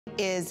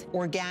is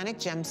organic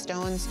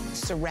gemstones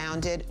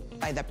surrounded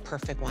by the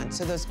perfect one.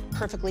 So those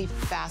perfectly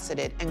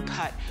faceted and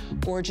cut,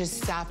 gorgeous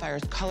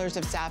sapphires, colors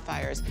of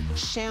sapphires,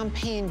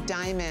 champagne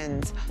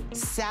diamonds,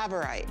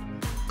 tsavorite,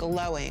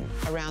 glowing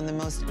around the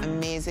most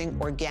amazing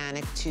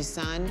organic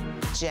Tucson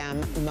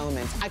gem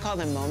moments. I call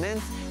them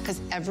moments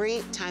because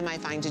every time I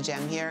find a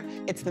gem here,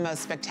 it's the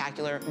most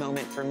spectacular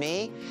moment for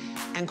me,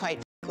 and quite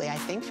frankly, I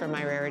think for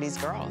my Rarities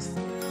girls.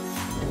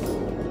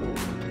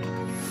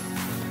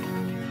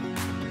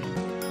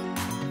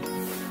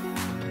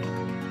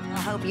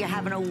 I hope you're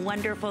having a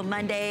wonderful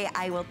Monday.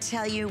 I will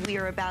tell you, we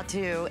are about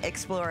to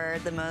explore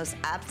the most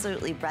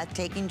absolutely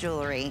breathtaking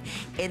jewelry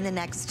in the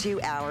next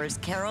 2 hours.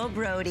 Carol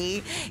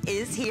Brodie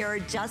is here,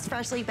 just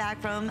freshly back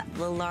from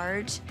the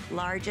largest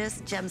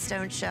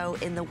gemstone show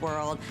in the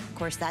world. Of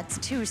course, that's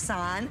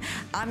Tucson.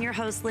 I'm your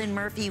host, Lynn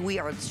Murphy. We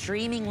are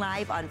streaming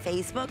live on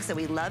Facebook, so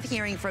we love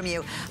hearing from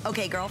you.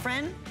 Okay,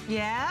 girlfriend?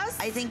 Yes?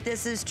 I think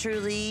this is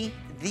truly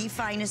the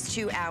finest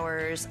 2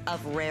 hours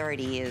of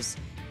Rarities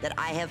that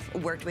I have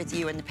worked with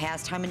you in the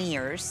past. How many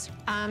years?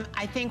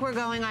 I think we're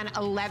going on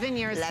 11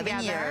 years 11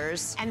 together.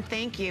 years. And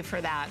thank you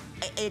for that.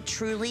 It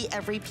truly,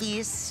 every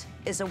piece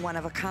is a one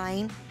of a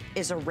kind,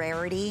 is a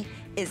rarity,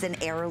 is an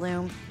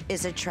heirloom,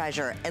 is a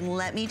treasure. And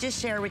let me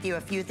just share with you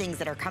a few things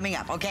that are coming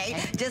up, okay?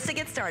 Just to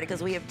get started,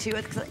 because we have 2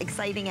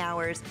 exciting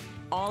hours.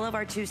 All of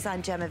our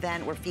Tucson Gem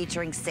event, we're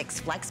featuring 6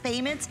 flex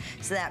payments.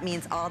 So that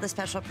means all the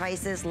special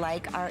prices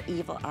like our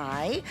Evil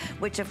Eye,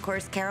 which of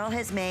course Carol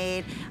has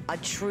made a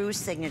true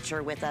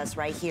signature with us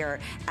right here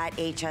at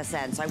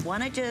HSN. So I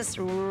wanna just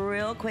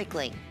real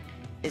quickly,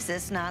 is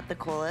this not the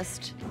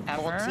coolest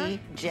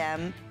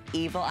multi-gem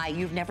Evil Eye?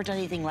 You've never done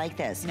anything like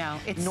this. No,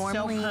 it's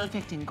normally so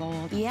perfect in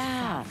gold,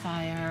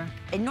 sapphire.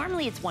 And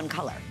normally it's one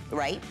color,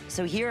 right?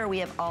 So here we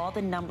have all the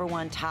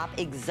 #1 top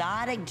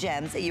exotic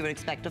gems that you would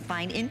expect to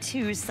find in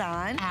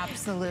Tucson.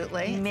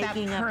 Absolutely.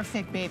 Making that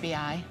perfect baby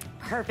eye.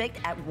 Perfect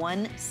at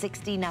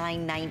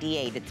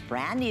 $169.98. It's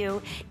brand new.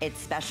 It's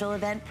special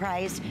event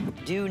priced.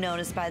 Do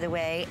notice, by the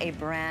way, a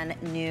brand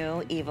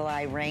new Evil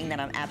Eye ring that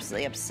I'm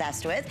absolutely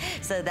obsessed with.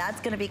 So that's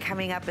gonna be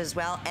coming up as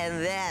well.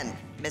 And then,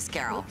 Miss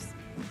Carol,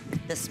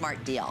 the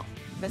smart deal.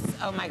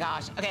 Oh my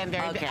gosh. Okay, I'm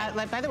very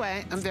by the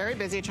way, I'm very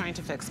busy trying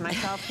to fix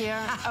myself here.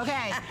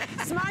 Okay,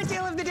 smart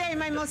deal of the day,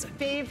 my most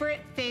favorite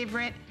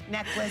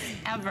necklace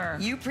ever.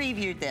 You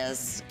previewed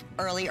this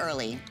early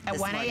at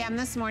 1 a.m.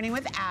 this morning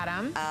with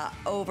Adam.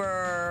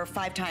 Over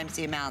 5 times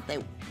the amount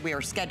that we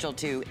are scheduled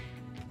to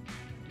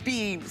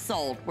be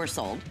sold, we're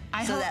sold.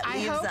 I hope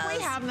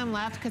we have them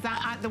left, because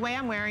the way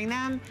I'm wearing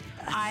them,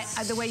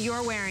 the way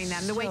you're wearing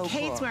them, the way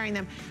Kate's wearing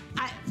them.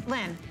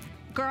 Lynn,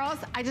 girls,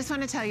 I just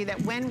want to tell you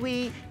that when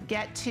we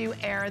get to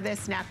air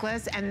this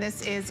necklace, and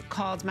this is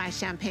called my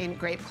Champagne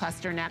Grape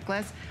Cluster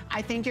necklace,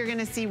 I think you're going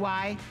to see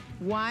why.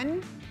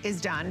 1 is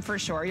done for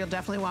sure. You'll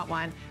definitely want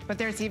 1, but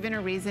there's even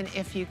a reason,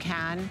 if you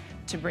can,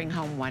 to bring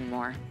home 1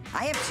 more.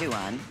 I have 2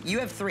 on. You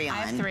have 3 on. I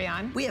have 3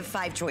 on. We have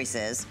 5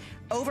 choices.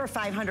 Over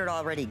 500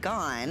 already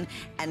gone,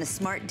 and a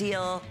smart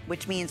deal,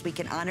 which means we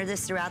can honor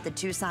this throughout the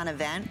Tucson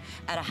event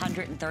at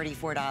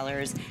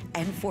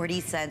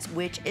 $134.40,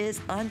 which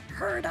is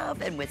unheard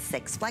of. And with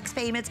 6 flex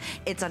payments,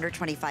 it's under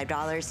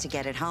 $25 to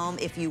get it home.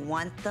 If you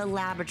want the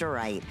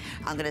labradorite,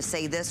 I'm gonna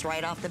say this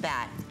right off the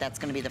bat, that's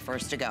gonna be the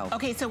first to go.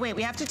 Okay, so wait,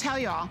 we have to tell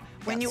y'all,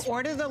 when you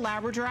order the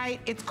labradorite,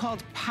 it's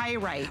called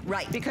pyrite.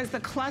 Right. Because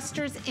the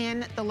clusters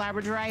in the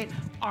labradorite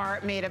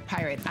are made of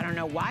pyrite. I don't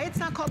know why it's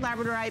not called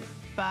labradorite,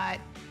 but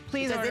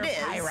please order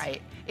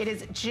pyrite. It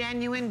is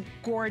genuine,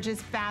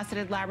 gorgeous,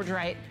 faceted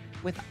labradorite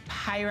with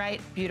pyrite,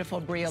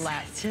 beautiful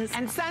briolette,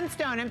 and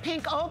sunstone, and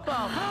pink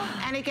opal,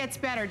 and it gets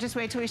better. Just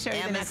wait till we show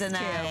you the next 2.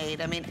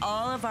 I mean,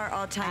 all of our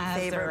all-time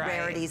favorite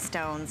rarity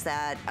stones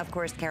that, of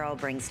course, Carol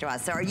brings to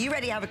us. So are you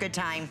ready to have a good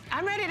time?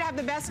 I'm ready to have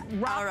the best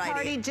rock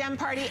party, gem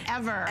party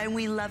ever. And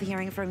we love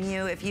hearing from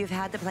you. If you've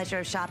had the pleasure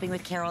of shopping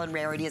with Carol and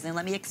Rarities, and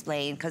let me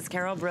explain, because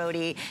Carol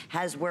Brodie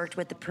has worked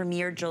with the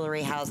premier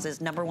jewelry houses,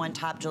 #1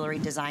 top jewelry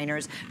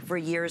designers for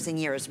years and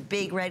years.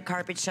 Big red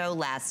carpet show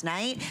last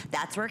night.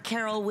 That's where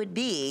Carol would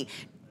be,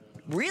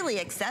 really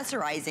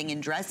accessorizing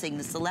and dressing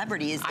the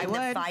celebrities in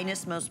the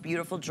finest, most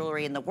beautiful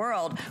jewelry in the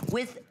world,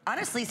 with,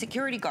 honestly,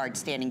 security guards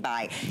standing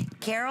by.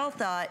 Carol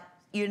thought,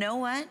 you know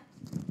what?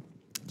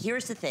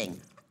 Here's the thing.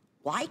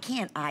 Why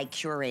can't I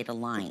curate a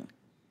line?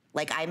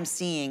 Like I'm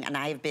seeing, and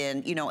I've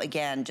been, you know,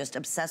 again, just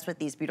obsessed with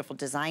these beautiful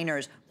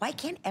designers. Why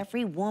can't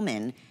every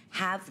woman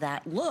have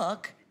that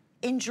look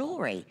in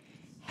jewelry?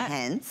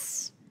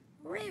 Hence,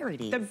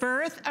 Rarities. The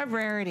birth of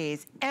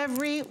Rarities.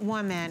 Every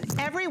woman,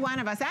 every one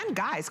of us, and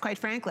guys, quite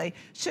frankly,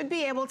 should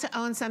be able to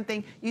own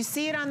something. You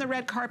see it on the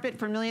red carpet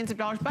for millions of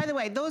dollars. By the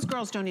way, those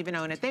girls don't even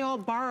own it. They all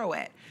borrow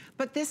it.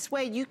 But this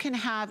way, you can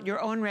have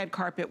your own red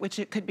carpet, which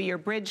it could be your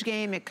bridge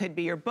game, it could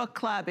be your book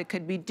club, it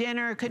could be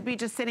dinner, it could be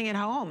just sitting at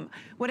home.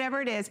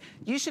 Whatever it is,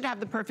 you should have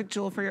the perfect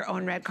jewel for your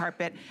own red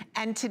carpet.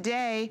 And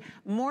today,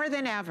 more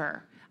than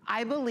ever,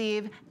 I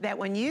believe that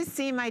when you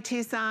see my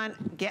Tucson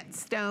Get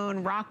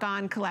Stone Rock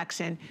On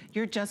collection,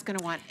 you're just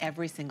gonna want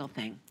every single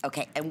thing.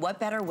 Okay, and what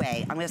better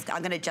way? I'm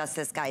gonna adjust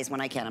this, guys,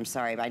 when I can. I'm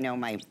sorry, but I know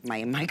my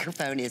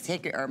microphone is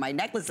hitting, or my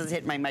necklace is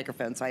hitting my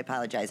microphone, so I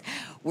apologize.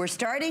 We're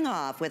starting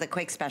off with a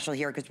quick special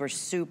here because we're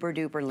super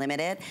duper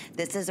limited.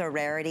 This is a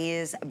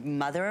Rarities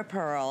Mother of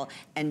Pearl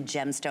and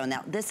Gemstone.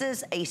 Now, this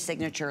is a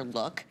signature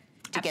look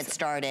to get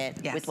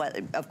started with what,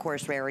 of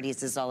course,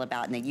 Rarities is all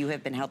about, and that you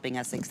have been helping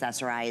us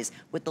accessorize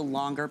with the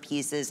longer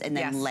pieces and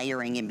then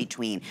layering in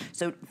between.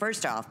 So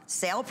first off,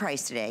 sale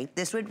price today,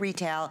 this would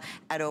retail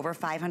at over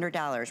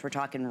 $500. We're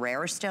talking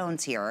rare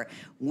stones here.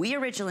 We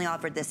originally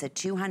offered this at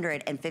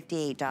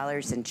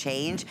 $258 and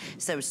change.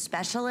 So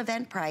special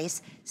event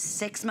price,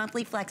 6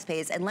 monthly flex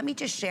pays. And let me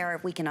just share,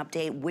 if we can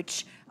update,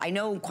 which, I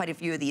know quite a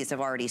few of these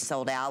have already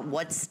sold out,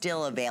 what's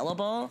still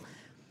available.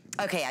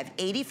 Okay, I have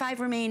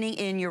 85 remaining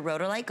in your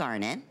rhodolite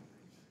garnet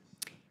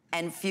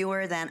and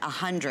fewer than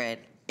 100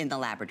 in the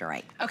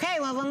labradorite. Okay,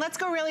 well then let's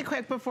go really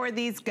quick before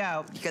these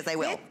go. Because I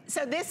will.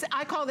 So this,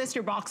 I call this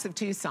your box of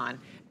Tucson.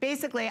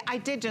 Basically, I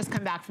did just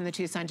come back from the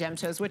Tucson Gem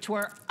Shows, which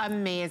were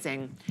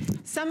amazing.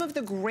 Some of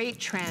the great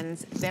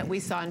trends that we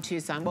saw in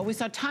Tucson, well, we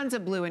saw tons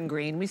of blue and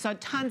green. We saw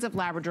tons of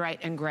labradorite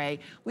and gray.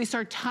 We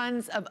saw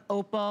tons of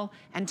opal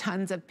and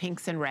tons of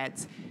pinks and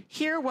reds.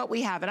 Here, what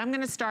we have, and I'm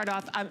gonna start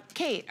off,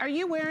 Kate, are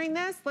you wearing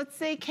this? Let's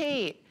say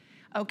Kate.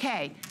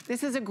 Okay,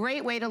 this is a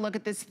great way to look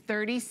at this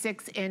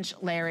 36-inch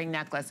layering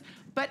necklace.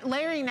 But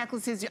layering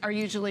necklaces are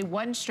usually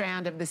one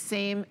strand of the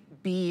same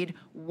bead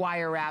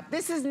wire wrap.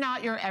 This is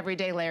not your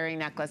everyday layering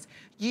necklace.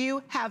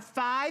 You have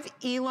 5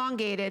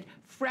 elongated,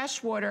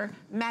 freshwater,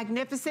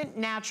 magnificent,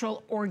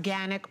 natural,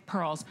 organic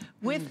pearls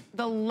with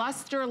the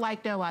luster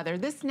like no other.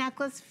 This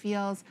necklace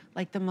feels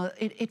like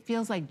it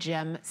feels like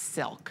gem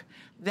silk.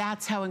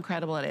 That's how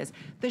incredible it is.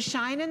 The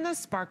shine and the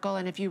sparkle,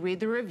 and if you read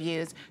the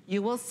reviews,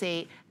 you will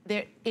see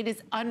it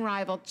is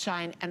unrivaled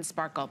shine and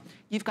sparkle.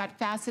 You've got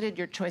faceted,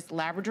 your choice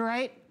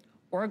labradorite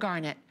or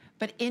garnet,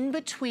 but in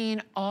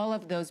between all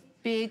of those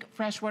big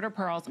freshwater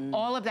pearls,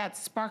 all of that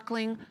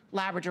sparkling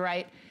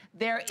labradorite,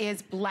 there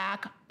is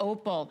black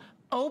opal.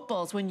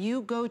 Opals, when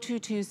you go to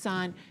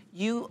Tucson,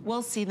 you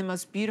will see the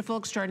most beautiful,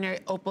 extraordinary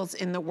opals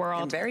in the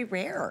world. And very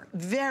rare.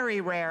 Very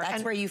rare.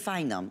 That's where you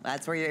find them.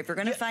 That's where if you're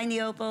gonna find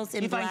the opals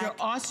in black. You find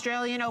your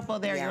Australian opal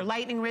there, your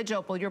Lightning Ridge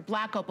opal, your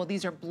black opal.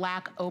 These are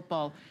black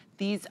opal.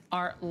 These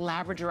are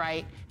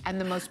labradorite and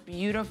the most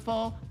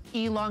beautiful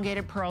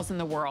elongated pearls in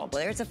the world.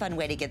 Well, there's a fun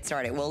way to get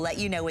started. We'll let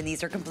you know when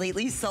these are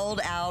completely sold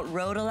out.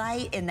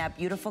 Rhodolite in that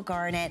beautiful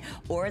garnet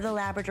or the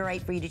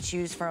labradorite for you to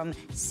choose from.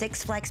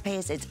 6 flex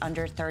pays, it's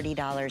under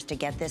 $30 to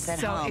get this at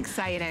home. So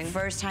exciting.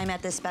 First time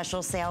at this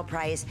special sale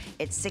price,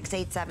 it's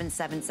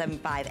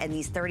 $687,775. And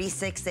these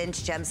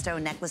 36-inch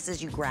gemstone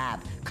necklaces you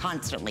grab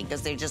constantly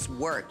because they just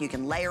work. You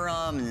can layer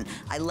them, and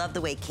I love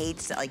the way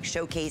Kate's like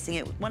showcasing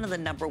it. One of the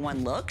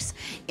 #1 looks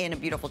in a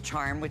beautiful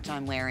charm, which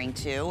I'm wearing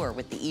too, or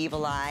with the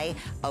evil eye.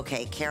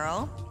 Okay,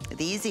 Carol,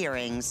 these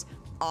earrings,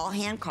 all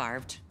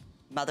hand-carved,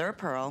 mother of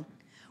pearl.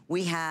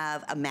 We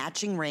have a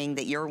matching ring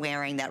that you're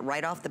wearing that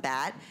right off the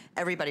bat,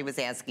 everybody was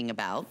asking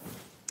about.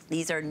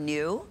 These are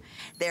new,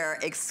 they're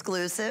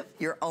exclusive.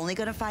 You're only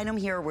gonna find them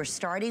here. We're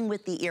starting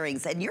with the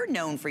earrings, and you're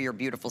known for your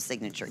beautiful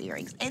signature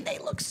earrings, and they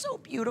look so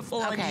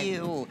beautiful on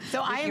you.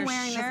 So I am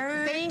wearing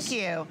this, thank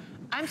you.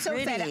 I'm so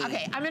excited.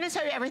 Okay, I'm gonna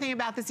tell you everything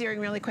about this earring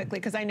really quickly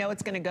because I know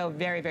it's gonna go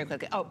very, very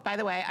quickly. Oh, by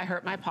the way, I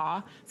hurt my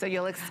paw, so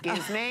you'll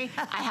excuse me.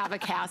 I have a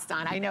cast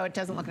on. I know it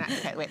doesn't look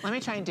nice. Okay, wait, let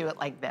me try and do it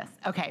like this.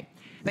 Okay.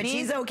 But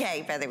she's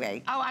okay, by the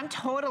way. Oh, I'm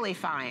totally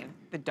fine.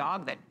 The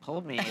dog that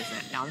pulled me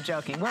isn't. No, I'm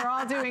joking. We're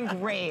all doing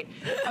great.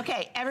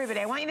 Okay, everybody,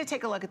 I want you to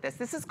take a look at this.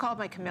 This is called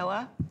my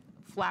Camilla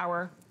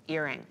flower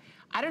earring.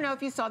 I don't know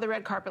if you saw the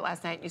red carpet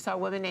last night. You saw a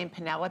woman named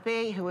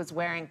Penelope who was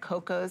wearing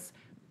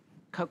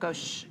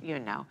you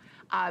know.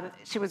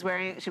 She was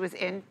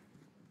in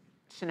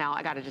Chanel,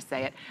 I gotta just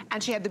say it.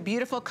 And she had the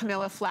beautiful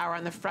Camilla flower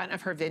on the front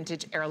of her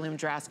vintage heirloom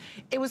dress.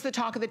 It was the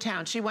talk of the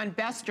town. She won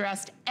best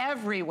dressed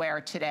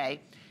everywhere today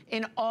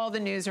in all the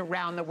news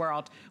around the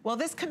world. Well,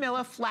 this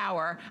Camilla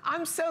flower,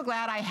 I'm so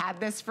glad I had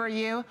this for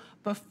you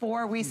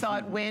before we saw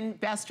it win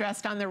best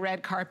dressed on the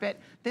red carpet.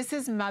 This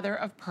is mother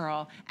of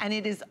pearl, and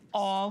it is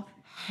all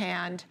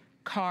hand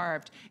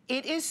carved.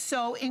 It is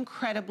so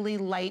incredibly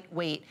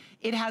lightweight.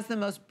 It has the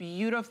most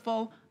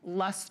beautiful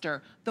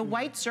luster. The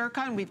white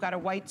zircon, we've got a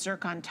white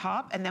zircon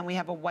top, and then we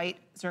have a white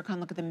zircon,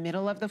 look at the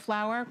middle of the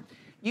flower.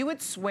 You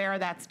would swear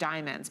that's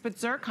diamonds, but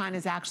zircon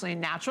is actually a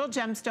natural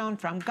gemstone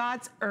from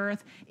God's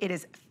earth. It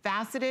is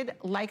faceted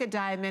like a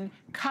diamond,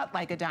 cut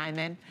like a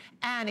diamond,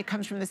 and it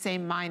comes from the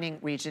same mining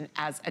region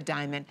as a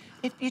diamond.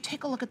 If you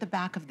take a look at the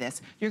back of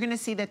this, you're gonna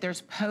see that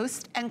there's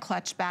post and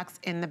clutch backs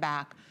in the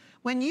back.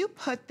 When you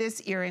put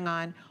this earring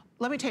on,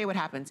 let me tell you what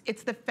happens.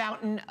 It's the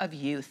fountain of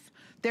youth.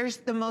 There's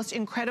the most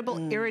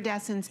incredible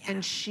iridescence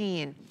and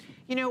sheen.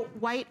 You know,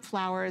 white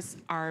flowers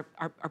are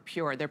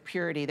pure, they're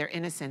purity, they're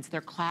innocence,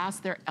 they're class,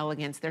 they're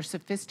elegance, they're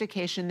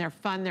sophistication, they're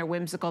fun, they're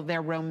whimsical,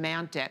 they're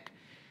romantic.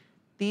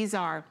 These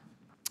are,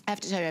 I have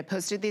to tell you, I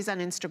posted these on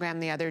Instagram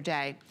the other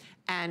day.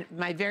 And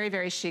my very,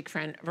 very chic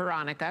friend,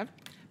 Veronica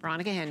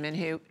Hinman,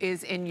 who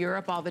is in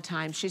Europe all the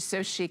time. She's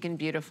so chic and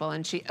beautiful,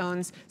 and she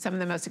owns some of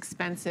the most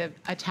expensive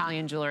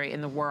Italian jewelry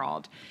in the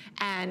world.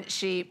 And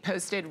she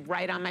posted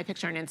right on my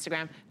picture on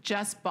Instagram,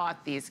 just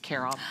bought these,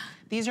 Carol.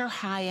 These are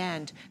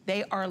high-end,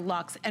 they are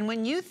luxe. And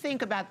when you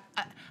think about,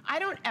 I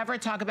don't ever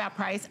talk about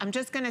price, I'm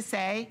just gonna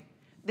say,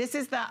 this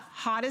is the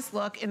hottest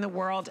look in the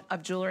world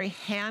of jewelry,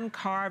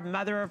 hand-carved,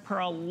 mother of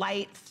pearl,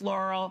 light,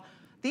 floral.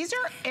 These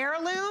are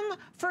heirloom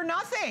for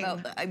nothing.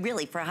 Oh,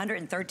 really, for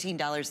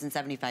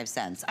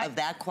 $113.75 of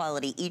that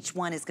quality. Each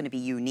one is gonna be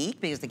unique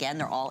because again,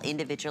 they're all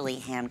individually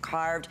hand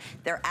carved.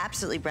 They're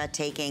absolutely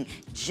breathtaking.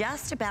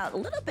 Just about a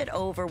little bit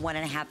over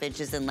 1.5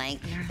 inches in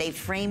length. Yeah. They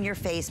frame your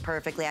face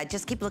perfectly. I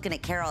just keep looking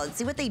at Carol and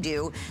see what they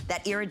do.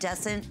 That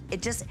iridescent,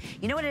 it just,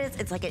 you know what it is?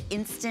 It's like an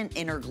instant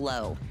inner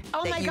glow.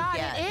 Oh my God,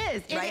 it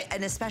is. Right,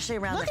 and especially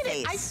around the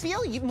face. I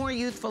feel more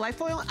youthful. I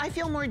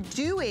feel more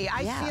dewy.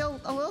 I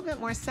feel a little bit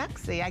more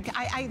sexy.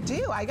 I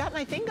do. I got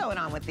my thing going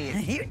on with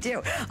these. You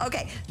do.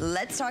 Okay,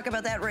 let's talk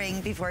about that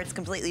ring before it's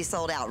completely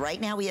sold out.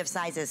 Right now we have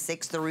sizes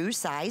 6 through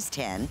size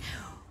 10.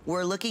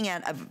 We're looking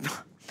at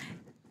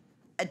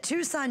a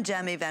Tucson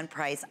Gem event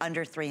price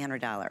under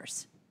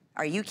 $300.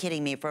 Are you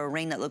kidding me? For a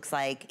ring that looks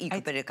like you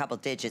could put a couple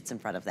digits in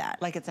front of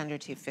that. Like it's under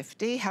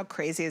 $250? How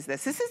crazy is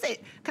this? This is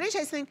can I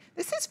tell you something?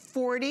 This is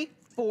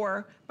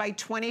 44 by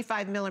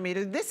 25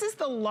 millimeter. This is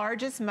the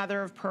largest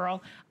mother of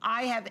pearl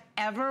I have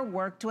ever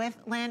worked with,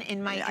 Lynn,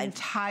 in my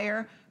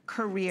entire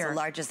career. It's the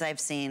largest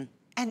I've seen.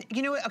 And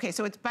you know what? Okay,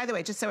 so it's, by the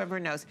way, just so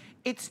everyone knows,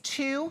 it's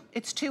 2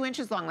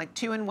 inches long, like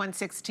 2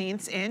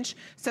 1/16 inch.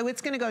 So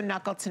it's gonna go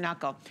knuckle to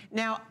knuckle.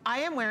 Now, I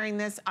am wearing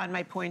this on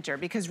my pointer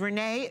because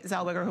Renee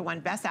Zellweger, who won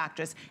Best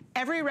Actress,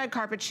 every red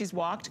carpet she's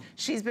walked,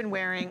 she's been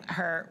wearing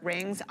her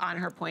rings on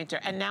her pointer.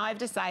 And now I've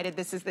decided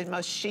this is the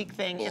most chic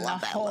thing in the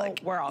whole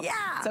world.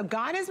 Yeah. So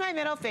gone is my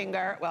middle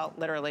finger. Well,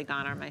 literally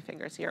gone are my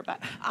fingers here, but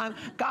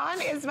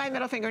gone is my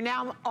middle finger.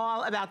 Now I'm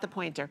all about the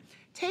pointer.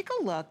 Take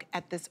a look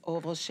at this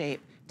oval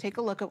shape. Take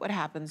a look at what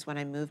happens when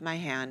I move my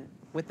hand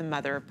with the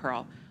mother of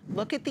pearl.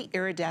 Look at the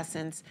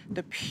iridescence,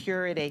 the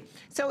purity.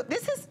 So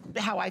this is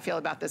how I feel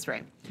about this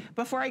ring.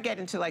 Before I get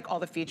into like all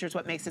the features,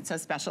 what makes it so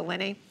special,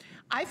 Lenny,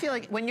 I feel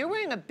like when you're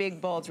wearing a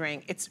big bold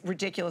ring, it's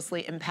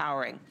ridiculously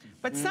empowering.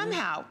 But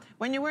somehow,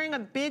 when you're wearing a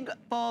big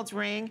bold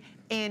ring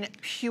in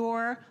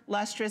pure,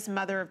 lustrous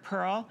mother of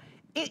pearl,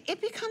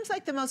 it becomes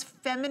like the most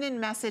feminine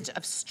message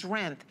of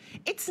strength.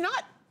 It's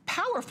not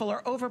powerful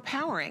or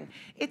overpowering.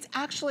 It's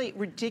actually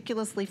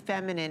ridiculously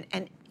feminine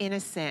and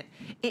innocent.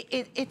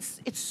 It's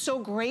so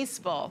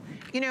graceful.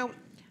 You know,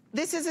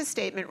 this is a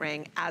statement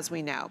ring, as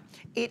we know.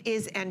 It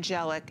is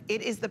angelic.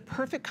 It is the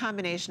perfect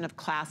combination of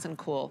class and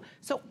cool.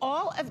 So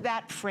all of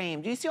that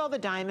frame, do you see all the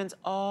diamonds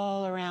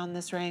all around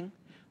this ring?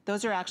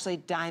 Those are actually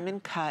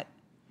diamond cut,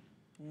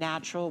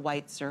 natural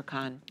white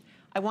zircon.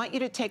 I want you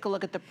to take a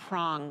look at the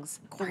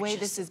prongs, the way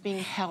this is being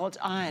held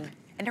on.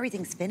 And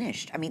everything's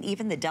finished. I mean,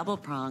 even the double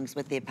prongs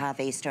with the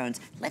pave stones.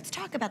 Let's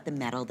talk about the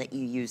metal that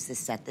you use to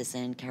set this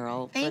in,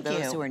 Carol. Thank you. For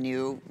those who are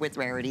new with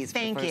Rarities for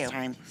the first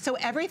time. So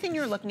everything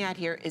you're looking at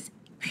here is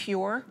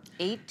pure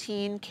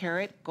 18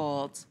 karat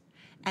golds,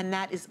 and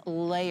that is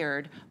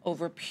layered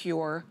over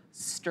pure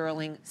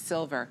sterling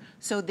silver.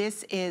 So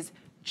this is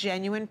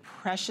genuine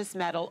precious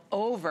metal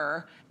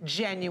over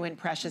genuine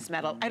precious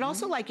metal. I'd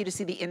also like you to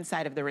see the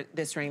inside of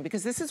this ring,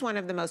 because this is one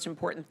of the most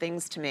important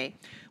things to me.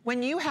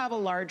 When you have a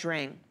large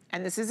ring,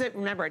 and this is,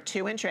 remember, a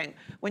 2-inch ring.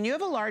 When you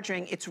have a large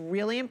ring, it's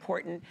really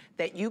important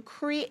that you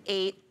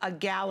create a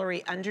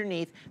gallery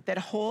underneath that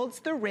holds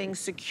the ring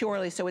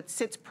securely so it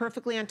sits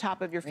perfectly on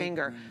top of your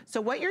finger.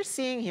 So what you're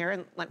seeing here,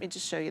 and let me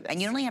just show you this.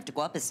 And you only have to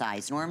go up a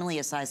size. Normally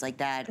a size like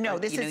that, no,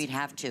 this you'd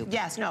have to.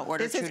 Yes, no,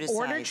 order this is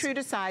order true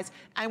to size.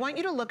 I want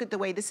you to look at the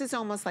way this is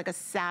almost like a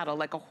saddle,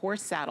 like a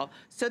horse saddle,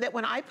 so that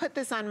when I put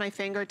this on my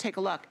finger, take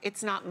a look,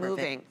 it's not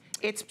moving.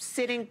 It's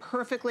sitting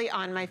perfectly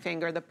on my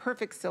finger, the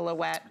perfect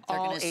silhouette,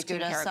 all 18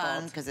 karat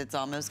gold. Because it's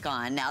almost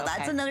gone. Now,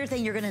 that's another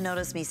thing you're gonna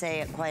notice me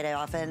say quite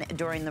often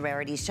during the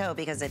Rarities show,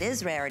 because it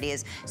is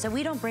Rarities, so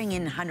we don't bring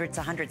in hundreds.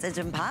 It's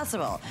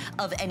impossible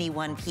of any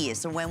one piece.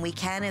 So when we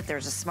can, if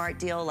there's a smart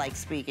deal, like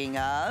speaking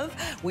of,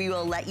 we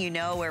will let you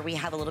know where we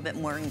have a little bit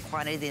more in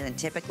quantity than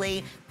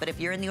typically. But if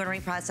you're in the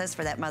ordering process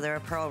for that mother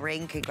of pearl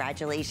ring,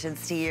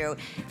 congratulations to you.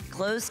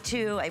 Close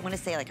to, I wanna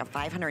say like a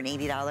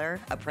 $580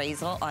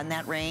 appraisal on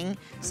that ring.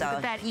 So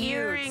Look at that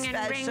earring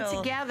and ring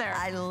together.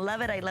 I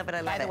love it, I love it,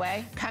 I love it. By the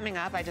way, coming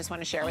up, I just want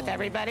to share with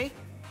everybody,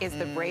 is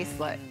the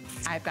bracelet.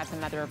 I've got the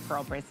mother of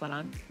pearl bracelet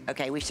on.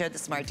 Okay, we showed the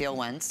smart deal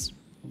once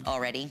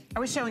already.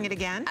 Are we showing it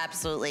again?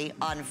 Absolutely,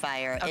 on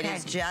fire. Okay. It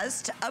is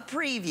just a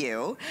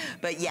preview,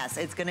 but yes,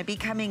 it's gonna be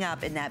coming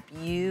up in that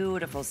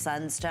beautiful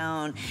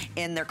sunstone,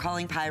 and they're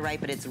calling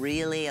pyrite, but it's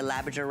really a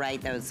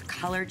labradorite. Those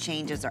color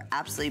changes are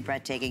absolutely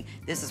breathtaking.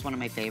 This is one of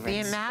my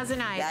favorites. The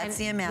amazonite. That's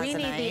the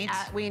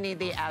amazonite. We need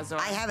the azure.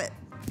 I have it.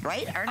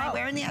 Right? Aren't I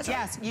wearing the azure?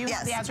 Yes, you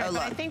have the azure,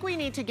 but I think we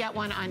need to get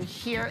one on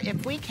here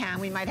if we can.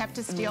 We might have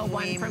to steal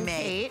one from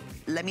Kate.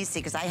 Let me see,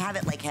 because I have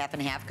it like half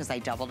and half because I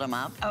doubled them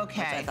up. Okay.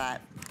 Which I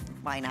thought,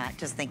 why not?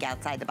 Just think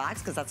outside the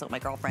box, because that's what my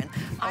girlfriend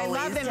I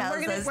always love them.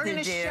 tells We're us gonna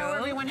to do. show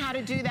everyone how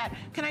to do that.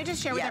 Can I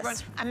just share with everyone?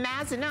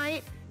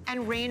 Amazonite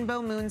and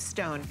rainbow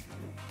moonstone,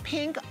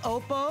 pink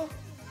opal,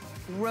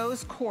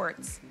 rose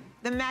quartz,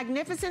 the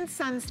magnificent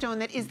sunstone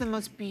that is the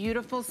most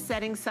beautiful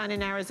setting sun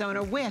in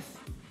Arizona with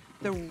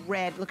the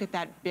red, look at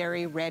that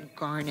berry red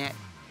garnet.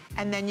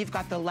 And then you've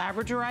got the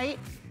labradorite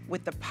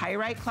with the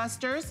pyrite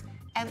clusters.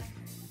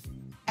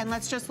 And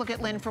let's just look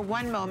at Lynn for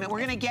one moment. We're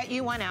gonna get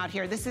you one out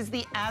here. This is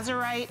the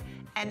azurite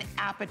and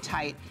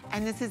apatite.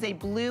 And this is a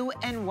blue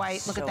and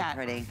white. Look at that.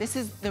 Pretty. This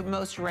is the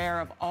most rare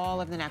of all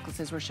of the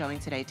necklaces we're showing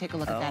today. Take a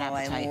look at that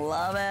apatite. I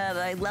love it.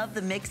 I love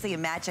the mixing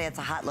and matching. It's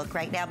a hot look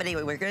right now. But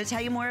anyway, we're going to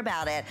tell you more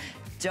about it.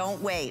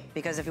 Don't wait,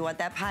 because if you want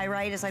that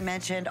pyrite, as I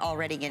mentioned,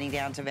 already getting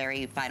down to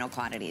very final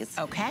quantities.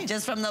 Okay.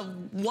 Just from the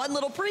one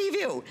little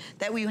preview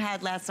that we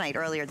had last night,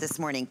 earlier this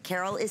morning.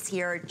 Carol is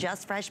here,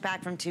 just fresh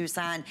back from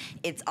Tucson.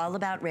 It's all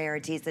about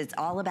rarities. It's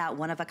all about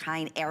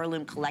one-of-a-kind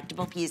heirloom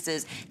collectible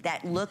pieces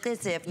that look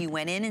as if you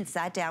went in and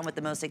sat down with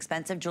the most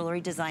expensive jewelry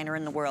designer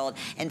in the world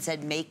and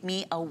said, make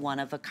me a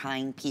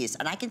one-of-a-kind piece.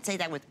 And I can say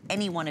that with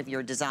any one of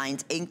your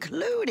designs,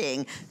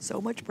 including,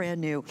 so much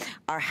brand new,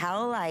 our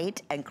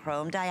howlite and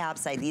chrome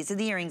diopside. These are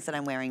the earrings that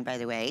I'm wearing, by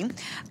the way.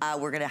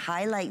 We're gonna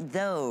highlight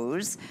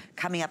those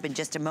coming up in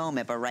just a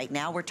moment, but right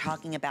now we're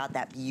talking about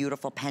that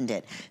beautiful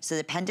pendant. So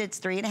the pendant's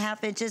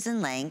 3.5 inches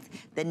in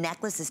length. The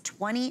necklace is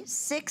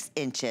 28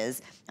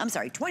 inches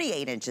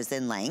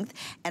in length,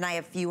 and I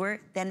have fewer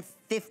than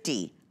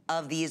 50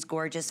 of these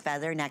gorgeous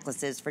feather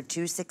necklaces for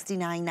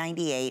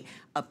 $269.98,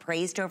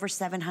 appraised over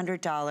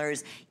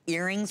 $700.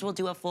 Earrings will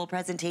do a full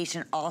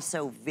presentation,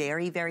 also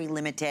very, very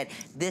limited.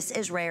 This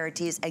is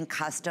Rarities and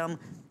custom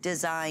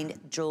designed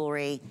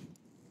jewelry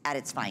at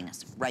its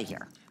finest, right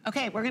here.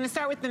 Okay, we're gonna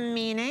start with the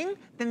meaning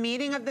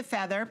of the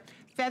feather.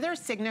 Feather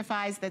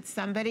signifies that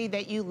somebody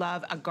that you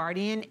love, a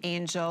guardian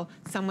angel,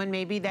 someone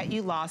maybe that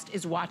you lost,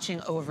 is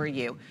watching over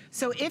you.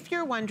 So if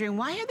you're wondering,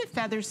 why are the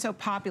feathers so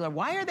popular?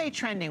 Why are they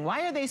trending?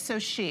 Why are they so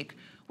chic?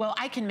 Well,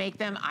 I can make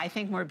them, I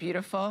think, more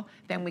beautiful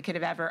than we could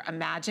have ever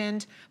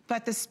imagined.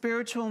 But the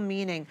spiritual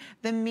meaning,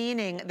 the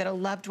meaning that a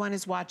loved one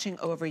is watching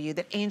over you,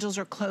 that angels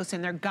are close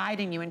and they're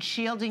guiding you and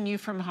shielding you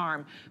from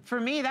harm. For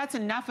me, that's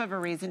enough of a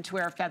reason to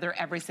wear a feather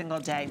every single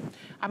day.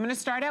 I'm gonna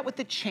start out with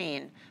the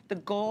chain, the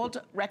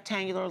gold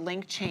rectangular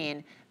link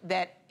chain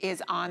that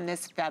is on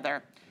this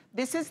feather.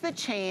 This is the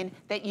chain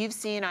that you've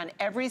seen on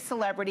every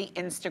celebrity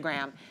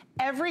Instagram.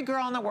 Every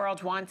girl in the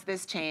world wants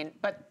this chain,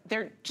 but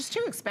they're just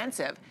too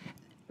expensive.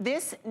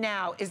 This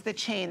now is the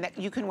chain that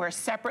you can wear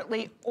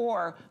separately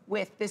or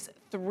with this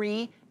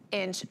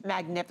 3-inch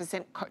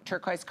magnificent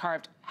turquoise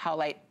carved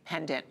howlite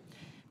pendant.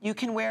 You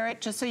can wear it,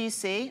 just so you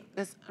see,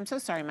 this, I'm so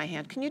sorry, my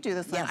hand. Can you do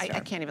this? Yes,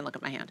 I can't even look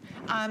at my hand.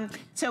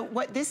 So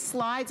this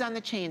slides on the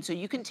chain, so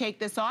you can take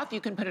this off,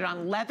 you can put it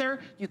on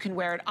leather, you can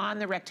wear it on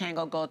the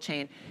rectangle gold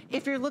chain.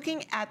 If you're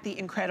looking at the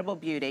incredible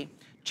beauty,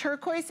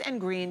 turquoise and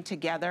green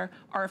together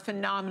are a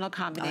phenomenal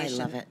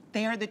combination. I love it.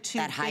 They are the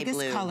two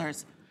biggest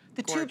colors.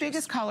 The two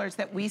biggest colors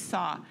that we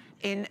saw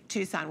in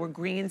Tucson were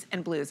greens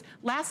and blues.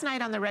 Last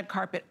night on the red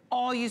carpet,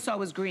 all you saw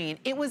was green.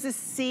 It was a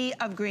sea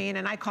of green,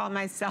 and I call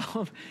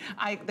myself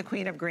the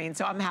queen of green,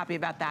 so I'm happy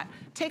about that.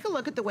 Take a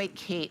look at the way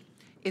Kate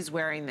is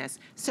wearing this.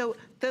 So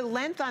the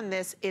length on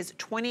this is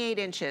 28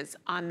 inches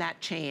on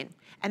that chain.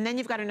 And then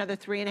you've got another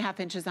 3.5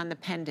 inches on the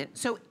pendant.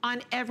 So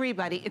on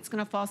everybody, it's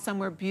gonna fall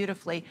somewhere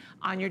beautifully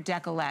on your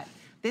décolleté.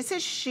 This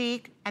is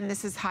chic and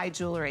this is high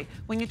jewelry.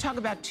 When you talk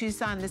about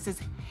Tucson, this is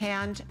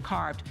hand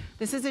carved.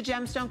 This is a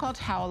gemstone called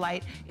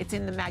howlite. It's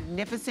in the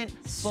magnificent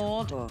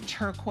bold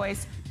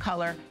turquoise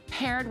color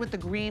paired with the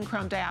green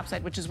chrome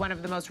diopside, which is one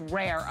of the most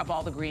rare of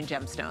all the green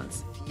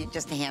gemstones.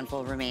 Just a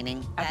handful remaining.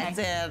 Okay. That's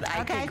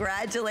it.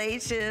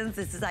 Congratulations.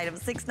 This is item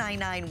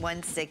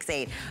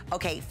 699168.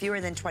 Okay, fewer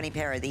than 20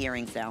 pair of the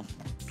earrings now.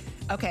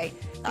 Okay.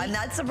 I'm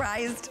not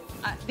surprised.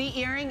 The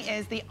earring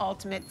is the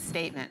ultimate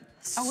statement.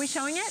 Are we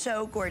showing it?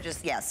 So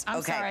gorgeous, yes.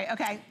 I'm sorry,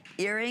 okay.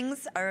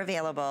 Earrings are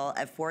available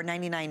at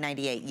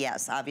 $499.98.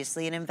 Yes,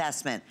 obviously an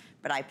investment,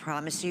 but I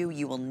promise you,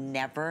 you will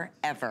never,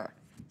 ever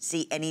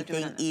see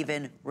anything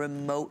even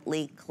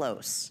remotely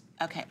close.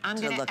 Okay, I'm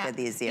to gonna look at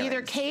these earrings.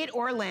 Either Kate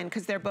or Lynn,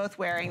 because they're both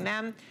wearing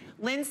them.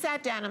 Lynn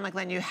sat down, I'm like,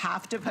 Lynn, you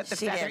have to put the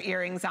feather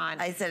earrings on.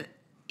 I said,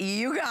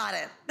 you got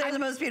it. They're the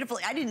most beautiful.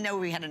 I didn't know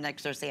we had an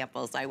extra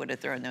sample, so I would have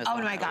thrown those. Oh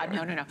my God,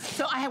 no.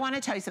 So I want to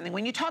tell you something.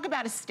 When you talk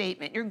about a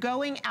statement, you're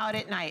going out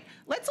at night.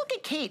 Let's look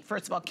at Kate,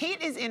 first of all. Kate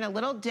is in a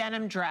little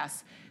denim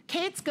dress.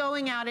 Kate's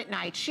going out at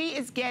night. She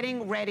is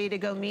getting ready to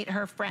go meet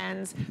her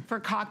friends for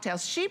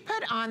cocktails. She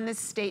put on this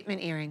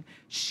statement earring.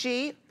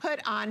 She put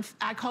on,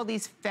 I call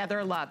these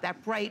feather love,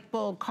 that bright,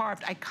 bold,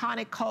 carved,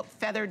 iconic cult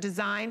feather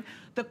design.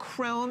 The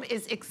chrome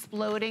is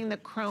exploding. The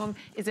chrome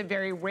is a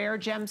very rare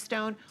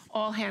gemstone,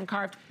 all hand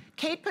carved.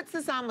 Kate puts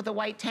this on with a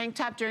white tank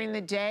top during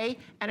the day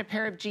and a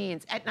pair of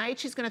jeans. At night,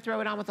 she's gonna throw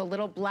it on with a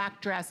little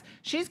black dress.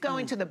 She's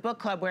going to the book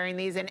club wearing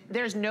these, and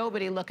there's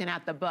nobody looking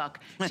at the book.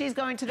 She's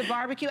going to the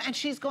barbecue, and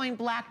she's going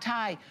black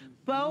tie.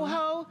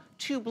 Boho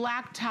to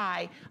black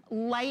tie,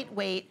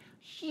 lightweight,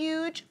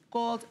 huge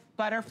gold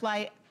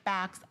butterfly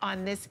backs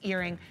on this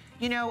earring.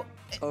 You know,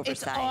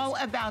 it's all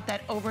about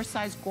that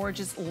oversized,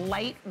 gorgeous,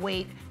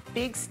 lightweight,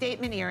 big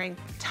statement earring,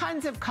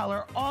 tons of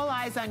color, all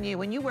eyes on you.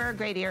 When you wear a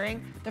great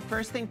earring, the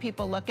first thing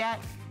people look at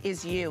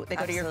is you. They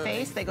go to your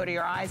face, they go to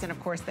your eyes, and of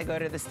course they go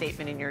to the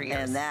statement in your ears.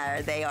 And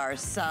there they are,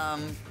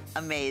 some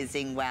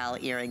amazing wow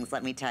earrings,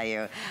 let me tell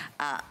you.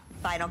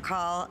 Final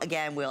call,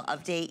 again, we'll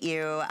update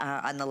you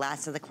on the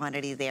last of the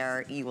quantity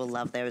there. You will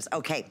love those.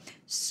 Okay,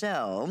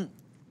 so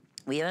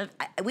we have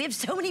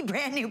so many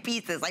brand new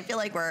pieces. I feel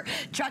like we're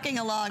trucking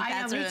along.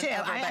 I know, me too.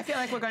 I feel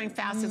like we're going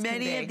fast as can be.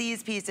 Many of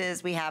these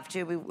pieces we have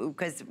to,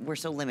 because we're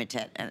so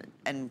limited,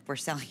 and we're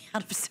selling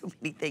out of so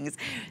many things,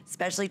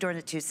 especially during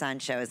the Tucson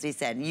show. As we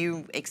said,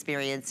 you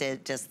experienced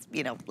it just,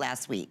 you know,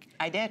 last week.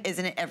 I did.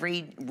 Isn't it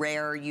every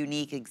rare,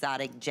 unique,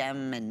 exotic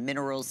gem and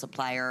mineral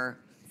supplier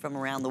from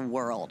around the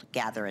world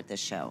gather at this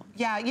show?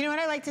 Yeah, you know what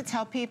I like to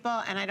tell people,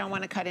 and I don't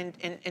want to cut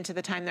into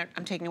the time that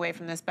I'm taking away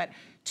from this, but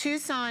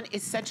Tucson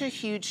is such a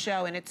huge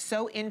show, and it's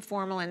so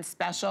informal and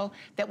special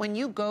that when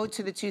you go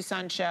to the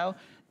Tucson show,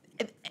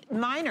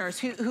 miners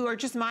who are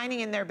just mining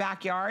in their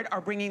backyard are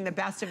bringing the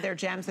best of their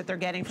gems that they're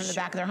getting from the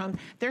back of their home.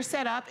 They're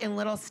set up in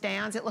little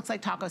stands. It looks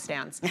like taco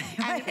stands.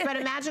 But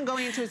imagine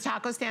going into a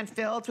taco stand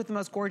filled with the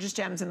most gorgeous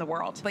gems in the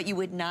world. But you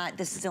would not,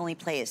 this is the only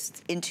place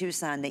in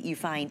Tucson that you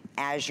find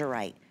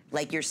azurite,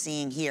 like you're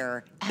seeing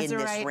here in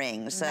this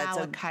ring. So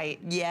malachite.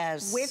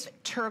 Yes. With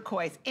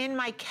turquoise in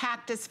my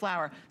cactus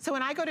flower. So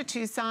when I go to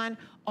Tucson,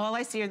 all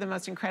I see are the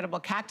most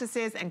incredible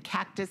cactuses and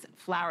cactus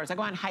flowers. I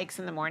go on hikes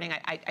in the morning.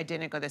 I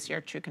didn't go this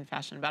year, true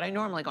confession, but I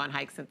normally go on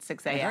hikes at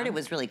 6 a.m. I heard it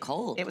was really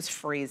cold. It was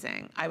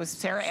freezing.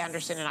 Sarah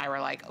Anderson and I were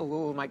like,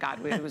 oh my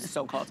God, it was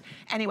so cold.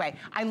 Anyway,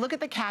 I look at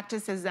the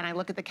cactuses and I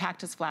look at the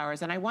cactus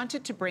flowers, and I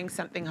wanted to bring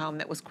something home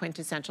that was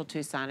quintessential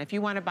Tucson. If you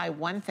want to buy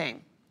one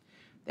thing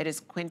that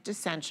is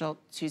quintessential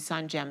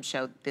Tucson Gem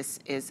Show, this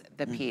is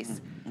the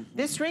piece.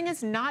 This ring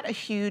is not a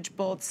huge,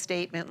 bold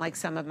statement like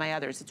some of my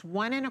others. It's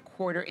 1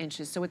 1/4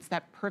 inches, so it's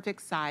that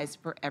perfect size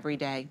for every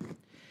day.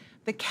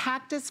 The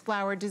cactus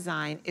flower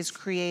design is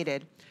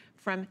created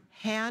from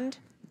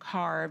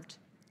hand-carved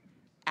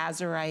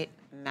azurite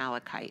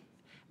malachite.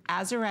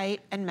 Azurite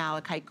and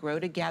malachite grow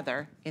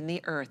together in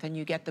the earth, and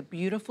you get the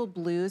beautiful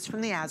blues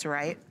from the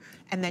azurite,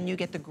 and then you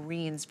get the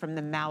greens from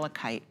the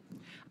malachite.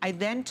 I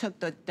then took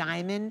the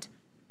diamond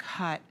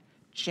cut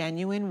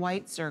genuine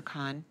white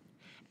zircon,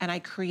 and I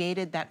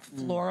created that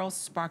floral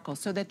sparkle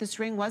so that this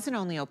ring wasn't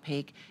only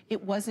opaque,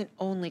 it wasn't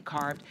only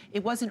carved,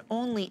 it wasn't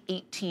only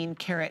 18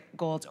 karat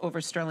gold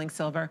over sterling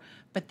silver,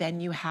 but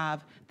then you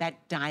have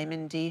that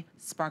diamondy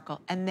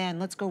sparkle. And then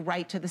let's go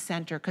right to the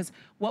center, because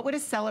what would a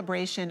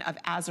celebration of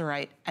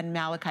azurite and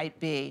malachite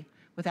be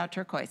without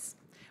turquoise,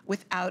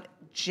 without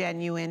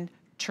genuine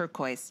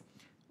turquoise?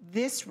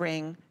 This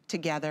ring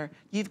together,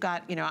 you've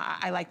got, you know,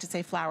 I like to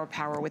say flower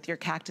power with your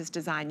cactus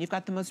design. You've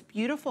got the most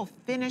beautiful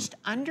finished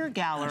under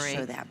gallery. I'll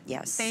show that,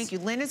 yes. Thank you.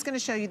 Lynn is going to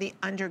show you the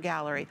under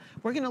gallery.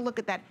 We're going to look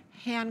at that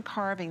hand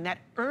carving, that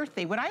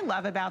earthy. What I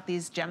love about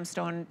these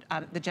gemstone,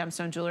 the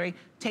gemstone jewelry,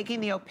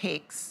 taking the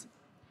opaques,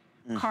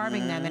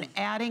 carving them and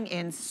adding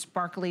in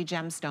sparkly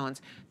gemstones.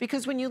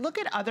 Because when you look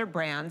at other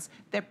brands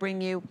that bring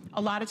you,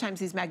 a lot of times,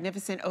 these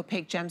magnificent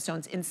opaque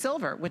gemstones in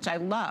silver, which I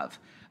love,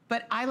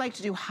 but I like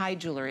to do high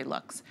jewelry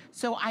looks.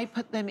 So I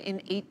put them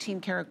in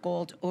 18 karat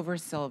gold over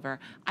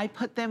silver. I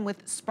put them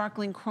with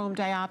sparkling chrome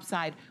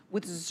diopside,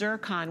 with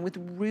zircon, with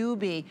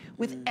ruby,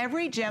 with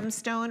every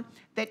gemstone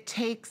that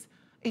takes,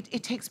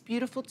 it takes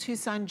beautiful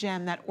Tucson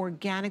gem, that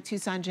organic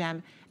Tucson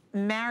gem,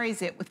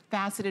 marries it with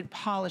faceted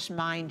polished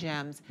mine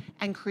gems,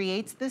 and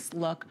creates this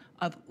look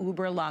of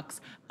uber luxe,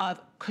 of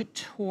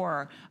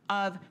couture,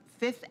 of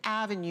Fifth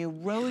Avenue,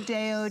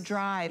 Rodeo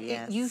Drive.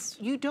 Yes.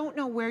 You don't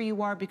know where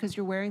you are because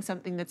you're wearing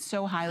something that's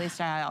so highly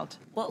styled.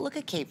 Well, look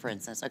at Kate, for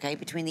instance, okay?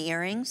 Between the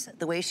earrings,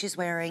 the way she's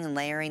wearing and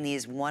layering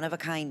these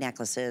one-of-a-kind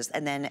necklaces,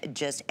 and then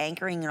just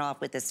anchoring it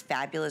off with this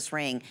fabulous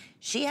ring,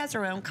 she has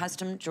her own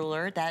custom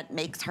jeweler that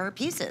makes her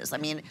pieces. I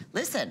mean,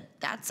 listen,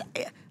 that's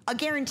a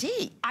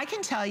guarantee. I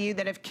can tell you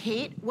that if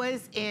Kate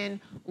was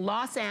in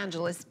Los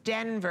Angeles,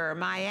 Denver,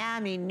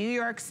 Miami, New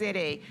York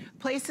City,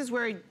 places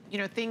where, you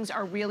know, things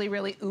are really,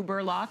 really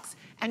uber luxe,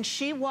 and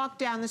she walked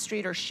down the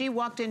street, or she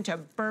walked into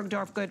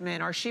Bergdorf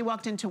Goodman, or she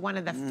walked into one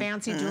of the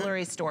fancy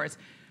jewelry stores,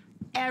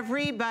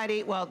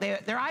 everybody, well,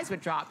 their eyes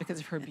would drop because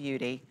of her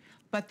beauty.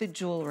 But the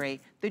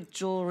jewelry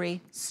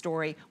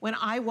story. When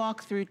I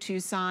walk through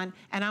Tucson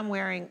and I'm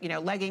wearing, you know,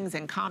 leggings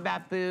and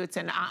combat boots,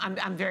 and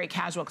I'm very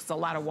casual because it's a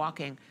lot of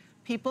walking,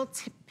 people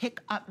pick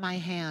up my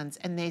hands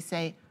and they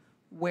say,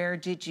 where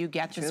did you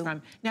get this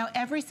from? Now,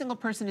 every single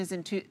person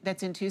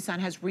that's in Tucson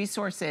has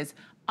resources,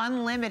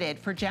 unlimited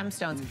for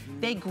gemstones.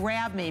 They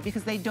grab me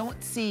because they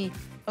don't see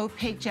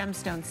opaque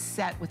gemstones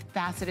set with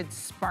faceted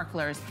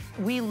sparklers.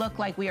 We look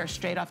like we are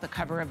straight off the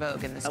cover of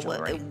Vogue in this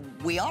jewelry. Well,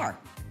 we are.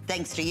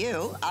 Thanks to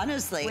you,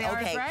 honestly.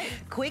 Okay, right.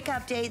 Quick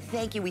update,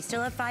 thank you. We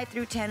still have 5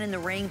 through 10 in the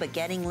ring, but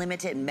getting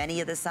limited in many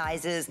of the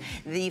sizes.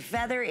 The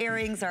feather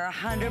earrings are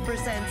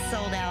 100%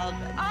 sold out.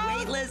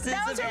 Waitlist is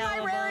available. Those are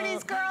my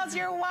Rarities girls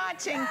you're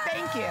watching.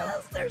 Thank you.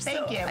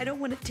 Thank you. I don't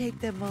want to take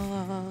them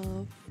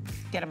off.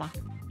 Get them off.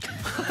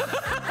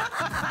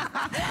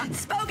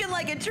 Spoken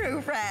like a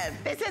true friend.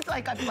 This is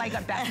like a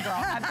best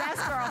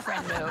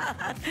girlfriend move.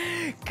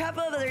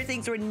 Couple of other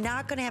things. We're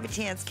not going to have a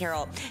chance,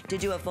 Carol, to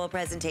do a full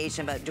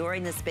presentation, but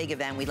during this big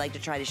event, we'd like to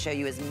try to show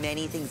you as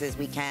many things as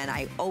we can.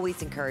 I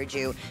always encourage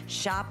you,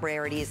 shop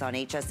Rarities on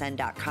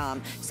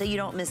hsn.com so you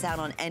don't miss out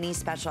on any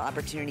special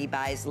opportunity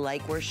buys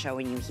like we're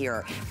showing you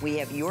here. We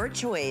have your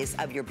choice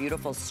of your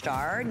beautiful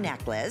star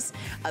necklace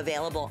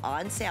available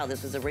on sale.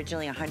 This was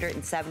originally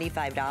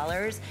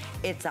 $175.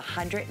 It's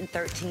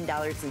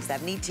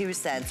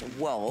 $113.72.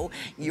 Whoa.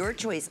 Your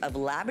choice of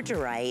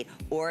labradorite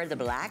or the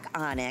black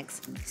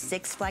onyx.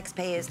 6 flex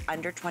pay is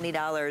under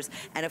 $20.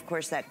 And of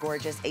course, that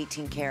gorgeous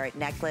 18-karat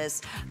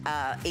necklace,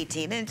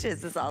 18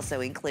 inches is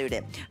also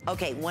included.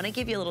 Okay, want to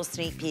give you a little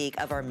sneak peek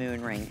of our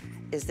moon ring.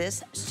 Is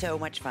this so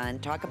much fun?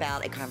 Talk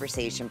about a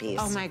conversation piece.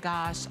 Oh my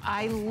gosh,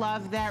 I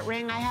love that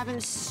ring. I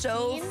haven't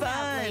seen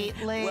that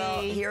lately.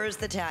 Well, here's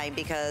the time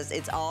because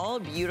it's all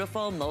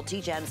beautiful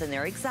multi-gems and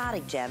they're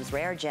exotic gems,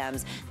 rare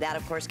gems that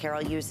of course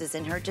Carol uses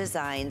in her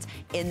designs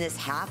in this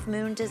half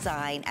moon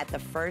design at the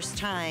first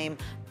time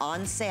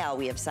on sale.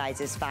 We have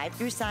sizes 5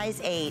 through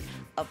size 8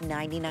 of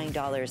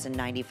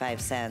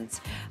 $99.95.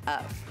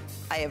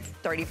 I have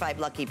 35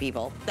 lucky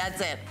people.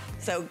 That's it.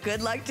 So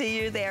good luck to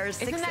you there.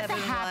 Isn't that the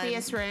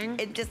happiest ring?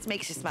 It just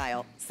makes you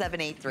smile.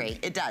 783.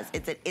 It does.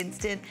 It's an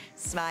instant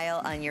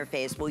smile on your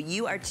face. Well,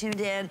 you are tuned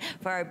in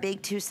for our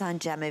big Tucson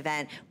Gem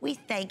event. We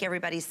thank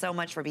everybody so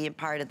much for being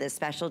part of this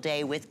special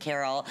day with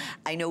Carol.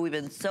 I know we've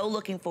been so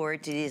looking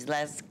forward to these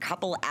last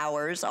couple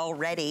hours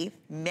already.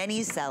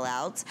 Many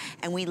sellouts,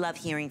 and we love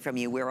hearing from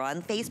you. We're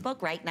on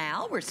Facebook right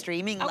now. We're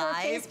streaming live.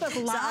 We're Facebook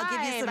Live. So I'll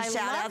give you some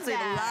shout outs. We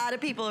have a lot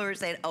of people who are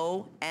saying,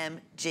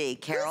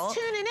 OMG, Carol. Who's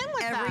tuning in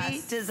with us?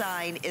 Every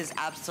design is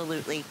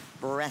absolutely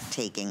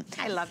breathtaking.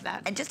 I love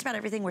that. And just about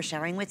everything we're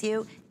sharing with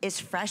you is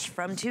fresh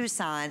from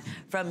Tucson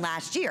from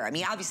last year. I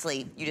mean,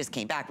 obviously, you just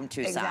came back from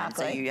Tucson,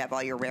 so you have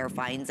all your rare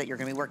finds that you're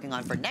going to be working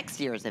on for next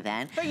year's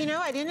event. But you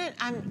know,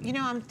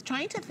 I'm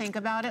trying to think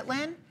about it,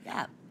 Lynn.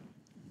 Yeah.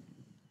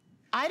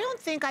 I don't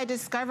think I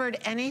discovered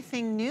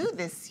anything new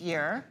this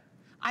year.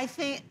 I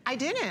think I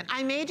didn't.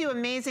 I made you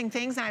amazing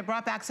things and I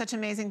brought back such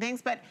amazing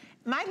things, but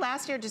my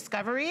last year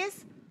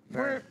discoveries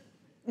were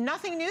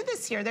nothing new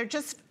this year. They're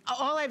just,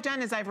 all I've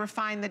done is I've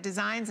refined the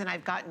designs and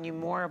I've gotten you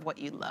more of what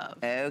you love.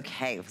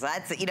 Okay, so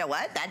that's, you know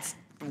what? That's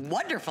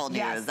wonderful news.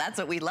 Yes. That's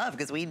what we love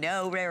because we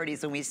know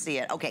Rarities when we see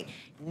it. Okay,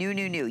 new.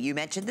 You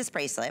mentioned this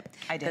bracelet.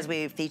 I did. Because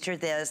we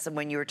featured this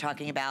when you were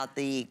talking about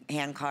the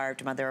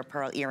hand-carved mother of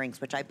pearl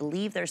earrings, which I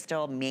believe there's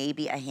still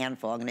maybe a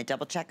handful. I'm going to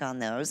double check on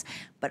those.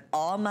 But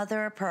all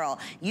mother of pearl.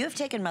 You have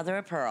taken mother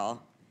of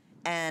pearl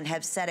and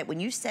have said it.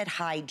 When you said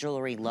high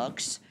jewelry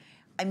looks,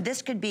 I mean,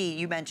 this could be,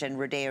 you mentioned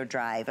Rodeo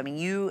Drive. I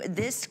mean,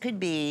 this could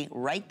be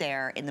right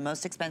there in the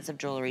most expensive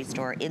jewelry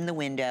store in the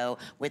window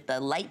with the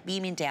light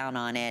beaming down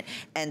on it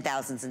and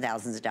thousands of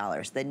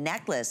dollars. The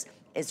necklace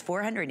is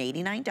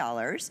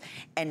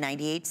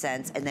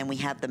 $489.98, and then we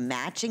have the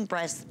matching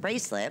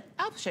bracelet.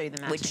 I'll show you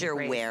the matching which you're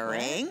bracelet.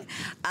 wearing.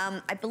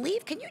 I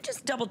believe, can you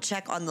just double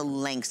check on the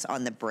lengths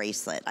on the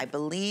bracelet? I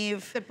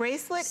believe the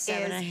bracelet is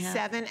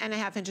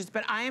 7.5 inches,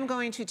 but I am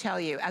going to tell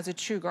you, as a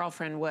true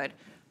girlfriend would,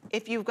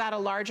 if you've got a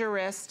larger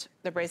wrist,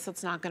 the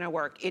bracelet's not gonna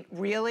work. It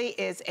really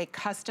is a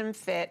custom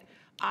fit.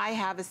 I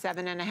have a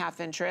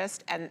 7.5 inch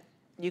wrist, and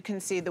you can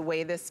see the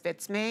way this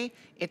fits me.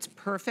 It's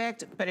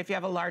perfect, but if you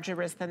have a larger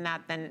wrist than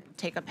that, then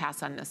take a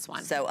pass on this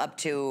one. So up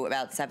to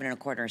about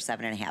 7.25 or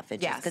 7.5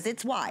 inches. Yes. Because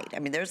it's wide. I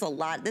mean, there's a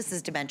lot, this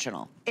is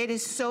dimensional. It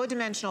is so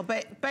dimensional,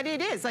 but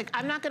it is. Like,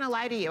 I'm not gonna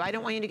lie to you. I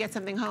don't want you to get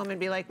something home and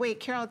be like, wait,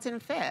 Carol, it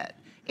didn't fit.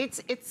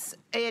 It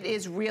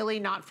is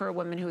really not for a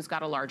woman who's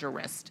got a larger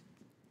wrist.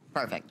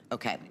 Perfect,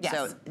 okay. Yes.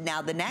 So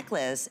now the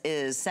necklace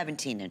is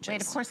 17 inches.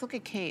 Wait, of course, look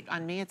at Kate.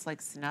 On me, it's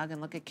like snug,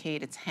 and look at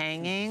Kate, it's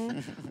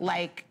hanging.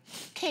 Like,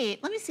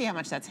 Kate, let me see how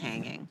much that's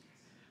hanging.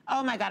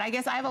 Oh my God, I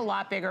guess I have a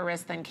lot bigger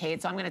wrist than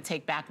Kate, so I'm gonna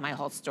take back my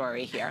whole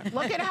story here.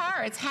 Look at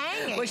her, it's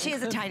hanging. Well, she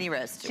has a tiny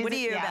wrist. What are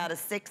you, about a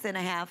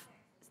 6.5?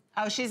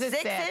 Oh, she's a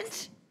 6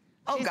 inch?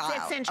 Oh, she's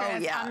God. 6 inches, Oh,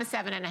 yeah. I'm a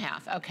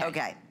 7.5, okay.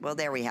 Okay, well,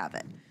 there we have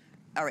it.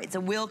 All right, so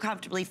we'll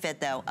comfortably fit,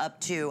 though,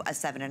 up to a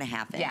 7.5 inch.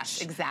 Yes,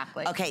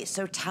 exactly. Okay,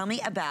 so tell me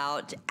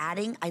about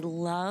adding, I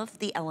love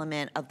the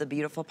element of the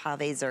beautiful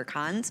pave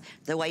zircons,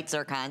 the white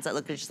zircons that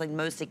look just like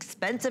most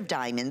expensive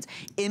diamonds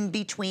in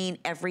between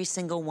every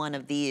single one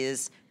of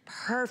these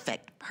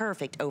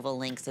perfect oval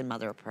links in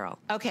mother of pearl.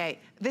 Okay,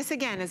 this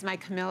again is my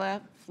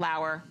Camilla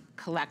flower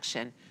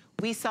collection.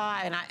 We saw,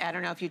 and I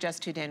don't know if you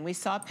just tuned in, we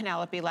saw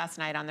Penelope last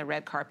night on the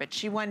red carpet.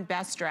 She won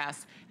Best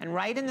Dress, and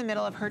right in the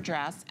middle of her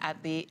dress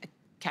at the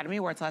Academy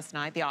Awards last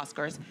night, the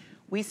Oscars,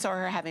 we saw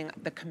her having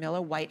the Camilla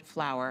white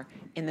flower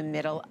in the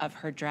middle of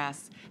her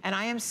dress. And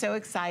I am so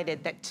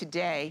excited that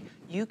today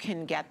you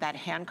can get that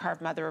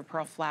hand-carved mother of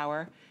pearl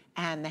flower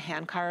and the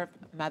hand-carved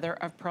mother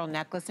of pearl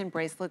necklace and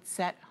bracelet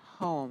set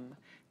home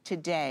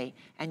today,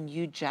 and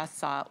you just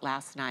saw it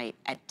last night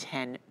at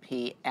 10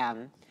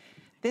 p.m.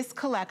 This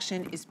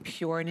collection is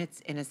pure and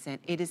it's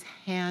innocent. It is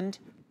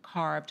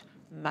hand-carved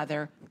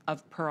mother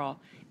of pearl.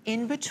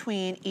 In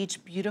between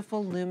each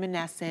beautiful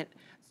luminescent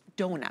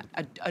donut,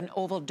 an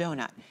oval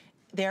donut,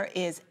 there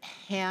is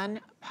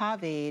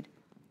hand-pavéed,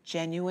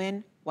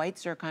 genuine white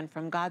zircon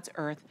from God's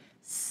earth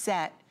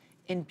set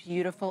in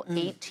beautiful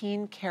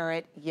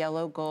 18-karat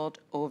yellow gold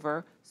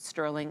over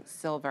sterling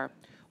silver.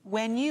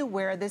 When you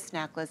wear this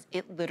necklace,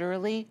 it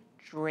literally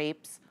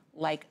drapes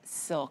like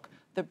silk.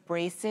 The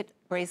bracelet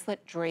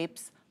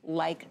drapes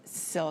like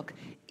silk.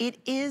 It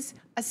is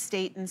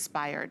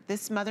estate-inspired.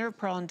 This mother of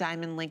pearl and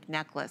diamond link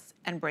necklace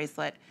and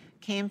bracelet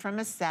came from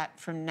a set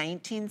from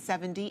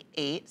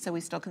 1978, so we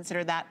still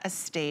consider that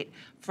estate,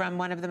 from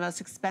one of the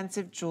most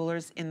expensive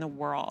jewelers in the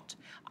world.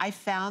 I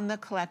found the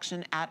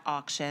collection at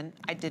auction.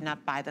 I did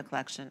not buy the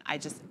collection. I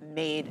just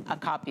made a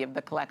copy of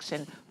the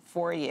collection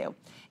for you.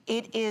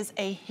 It is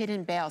a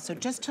hidden bail, so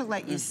just to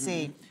let you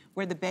see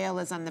where the bail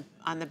is on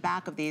the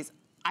back of these,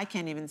 I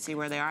can't even see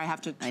where they are. I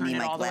have to turn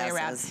it all the way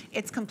around.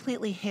 It's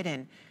completely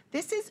hidden.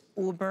 This is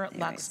uber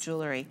luxe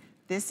jewelry.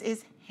 This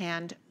is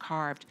hand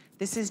carved.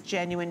 This is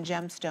genuine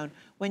gemstone.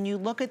 When you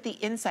look at the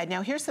inside,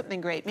 now here's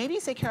something great. Maybe you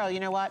say, Carol, you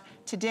know what?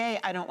 Today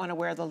I don't want to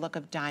wear the look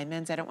of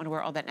diamonds. I don't want to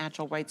wear all that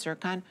natural white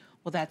zircon.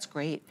 Well, that's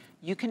great.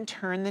 You can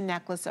turn the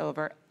necklace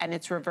over and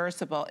it's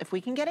reversible. If we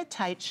can get a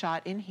tight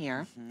shot in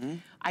here,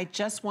 I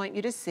just want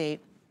you to see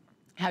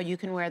how you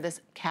can wear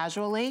this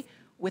casually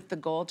with the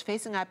gold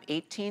facing up,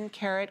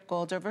 18-karat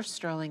gold over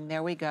sterling.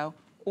 There we go.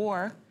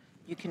 Or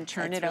you can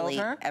turn it really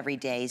over.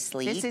 Everyday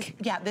sleek.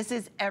 This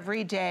is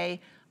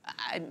everyday,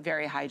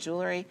 very high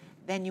jewelry.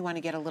 Then you want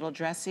to get a little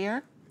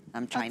dressier.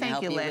 I'm trying to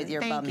help you with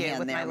your bum hand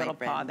with there, my little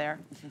paw there.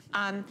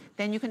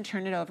 Then you can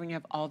turn it over and you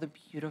have all the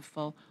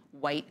beautiful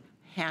white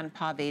hand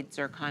pavéed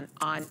zircon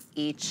on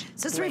each.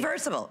 So it's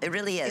reversible. It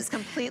really is. It's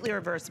completely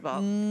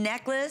reversible.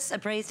 Necklace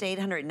appraised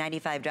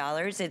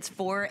 $895. It's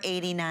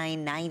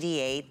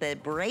 $489.98. The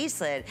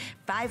bracelet,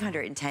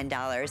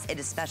 $510. It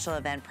is special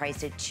event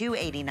priced at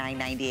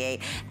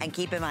 $289.98. And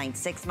keep in mind,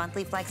 6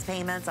 monthly flex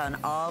payments on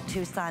all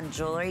Tucson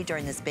jewelry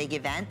during this big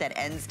event that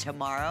ends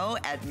tomorrow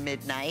at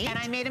midnight. And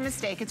I made a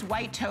mistake. It's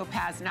white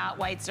topaz, not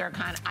white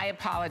zircon. I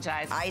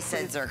apologize. I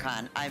said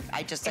zircon.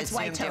 I just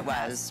assumed it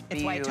was.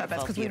 It's white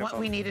topaz because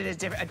we needed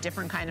a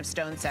different kind of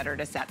stone setter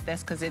to set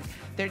this because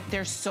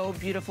they're so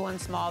beautiful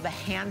and small. The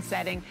hand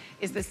setting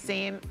is the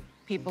same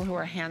people who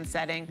are hand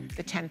setting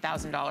the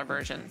 $10,000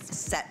 versions.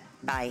 Set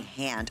by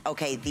hand.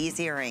 Okay,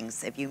 these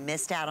earrings, if you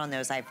missed out on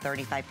those, I have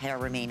 35 pair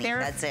remaining.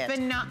 That's it.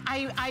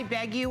 I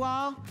beg you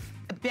all,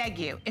 beg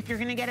you, if you're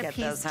gonna get a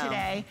piece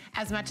today,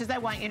 as much as I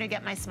want you to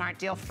get my smart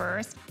deal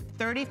first,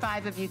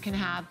 35 of you can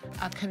have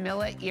a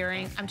Camilla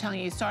earring. I'm telling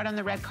you, you saw it on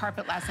the red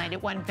carpet last night.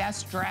 It won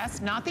Best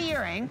Dress, not the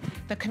earring,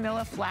 the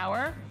Camilla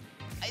flower.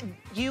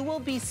 You will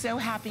be so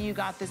happy you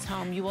got this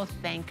home. You will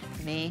thank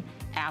me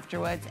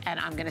afterwards, and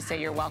I'm gonna say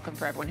you're welcome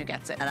for everyone who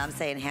gets it. And I'm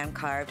saying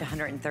hand-carved,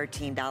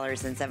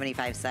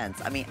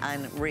 $113.75. I mean,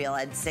 unreal,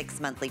 and 6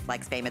 monthly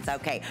flex payments.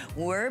 Okay,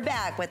 we're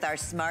back with our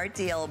smart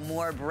deal,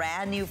 more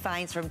brand new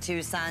finds from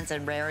Tucson's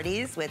and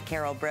Rarities with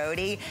Carol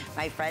Brodie.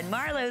 My friend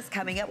Marlo's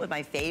coming up with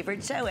my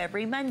favorite show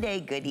every Monday,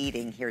 Good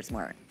Eating. Here's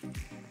more.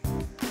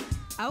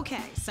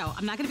 Okay, so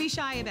I'm not gonna be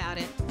shy about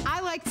it.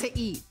 I like to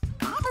eat.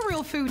 I'm a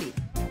real foodie.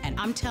 And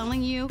I'm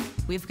telling you,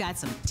 we've got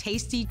some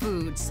tasty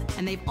foods,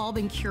 and they've all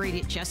been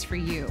curated just for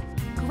you.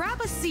 Grab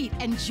a seat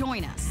and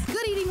join us.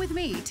 Good Eating with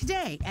me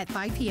today at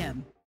 5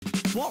 p.m.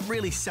 What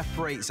really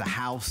separates a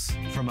house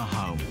from a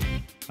home?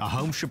 A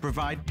home should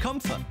provide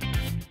comfort,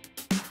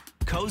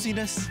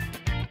 coziness,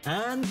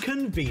 and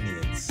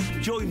convenience.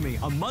 Join me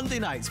on Monday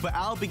nights where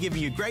I'll be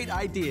giving you great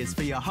ideas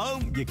for your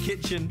home, your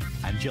kitchen,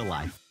 and your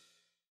life.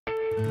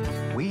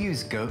 We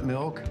use goat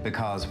milk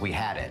because we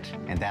had it,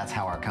 and that's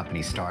how our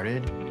company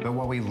started. But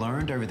what we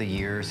learned over the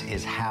years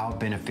is how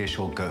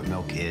beneficial goat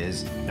milk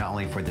is, not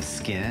only for the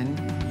skin,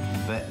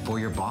 but for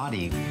your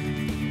body.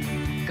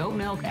 Goat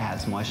milk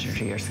adds moisture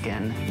to your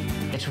skin.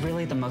 It's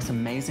really the most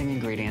amazing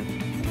ingredient.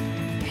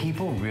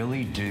 People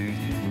really do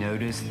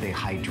notice the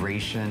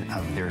hydration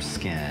of their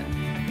skin.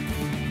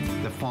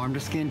 The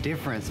farm-to-skin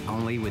difference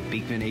only with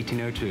Beekman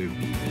 1802.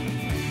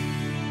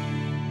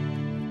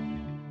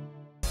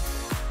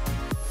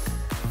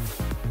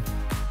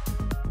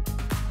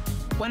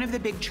 One of the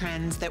big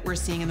trends that we're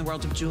seeing in the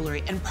world of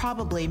jewelry, and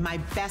probably my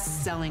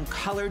best-selling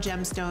color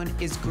gemstone,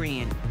 is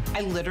green.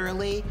 I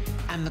literally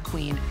am the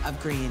queen of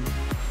green.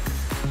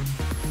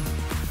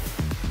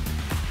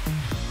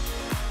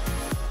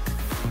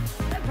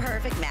 The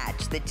perfect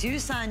match. the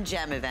Tucson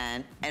Gem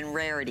Event and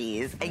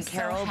Rarities and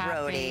Carol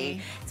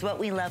Brodie. It's what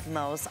we love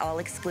most, all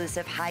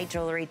exclusive high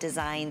jewelry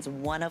designs,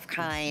 one of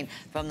kind,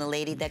 from the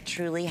lady that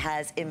truly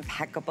has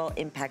impeccable,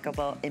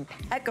 impeccable,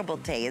 impeccable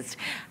taste.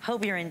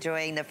 Hope you're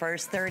enjoying the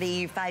first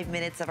 35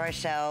 minutes of our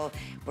show.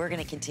 We're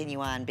gonna continue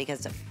on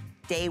because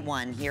day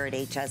one here at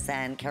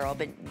HSN, Carol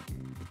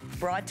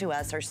brought to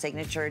us her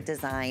signature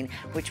design,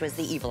 which was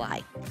the Evil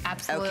Eye.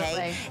 Absolutely.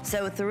 Okay,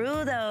 so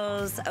through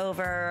those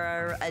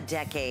over a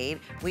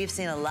decade, we've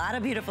seen a lot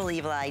of beautiful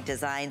Evil Eye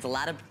designs, a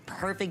lot of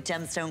perfect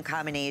gemstone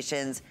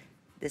combinations.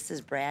 This is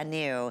brand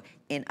new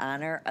in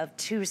honor of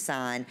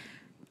Tucson.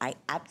 I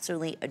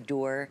absolutely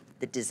adore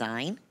the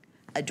design,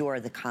 adore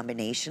the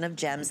combination of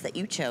gems that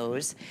you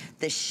chose,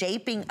 the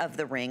shaping of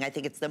the ring. I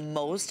think it's the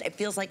most, it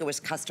feels like it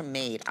was custom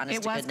made,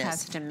 honest to goodness. It was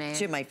custom made.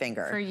 To my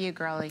finger. For you,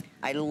 girlie.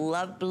 I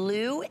love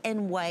blue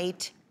and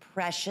white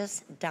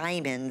precious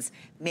diamonds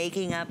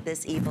making up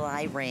this Evil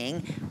Eye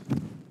ring.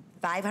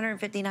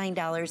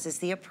 $559 is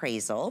the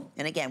appraisal.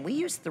 And again, we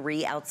use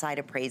 3 outside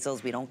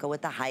appraisals. We don't go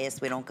with the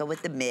highest, we don't go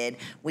with the mid.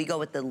 We go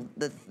with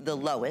the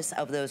lowest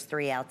of those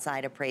 3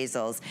 outside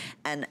appraisals.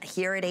 And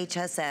here at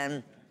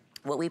HSN,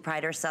 what we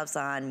pride ourselves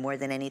on more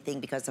than anything,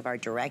 because of our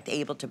direct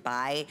able to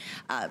buy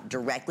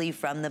directly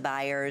from the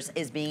buyers,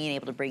 is being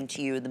able to bring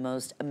to you the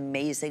most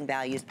amazing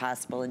values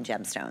possible in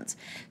gemstones.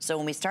 So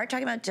when we start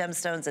talking about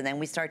gemstones and then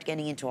we start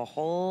getting into a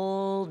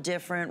whole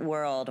different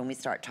world and we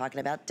start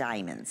talking about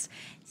diamonds,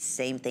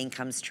 same thing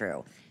comes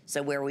true.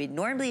 So where we'd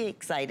normally be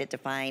excited to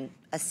find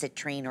a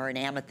citrine or an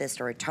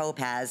amethyst or a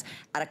topaz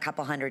at a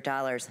couple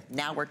 $100,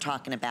 now we're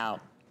talking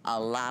about a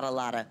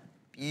lot of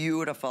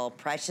beautiful,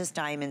 precious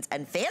diamonds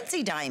and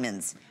fancy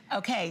diamonds.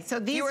 Okay, so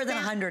these fewer than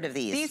 100 of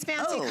these. These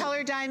fancy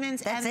color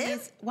diamonds. That's and it?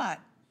 These, what?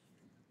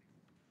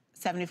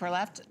 74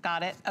 left.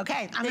 Got it.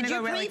 Okay, I'm gonna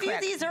go really quick.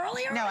 Did you preview these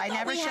earlier? No, I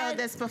never showed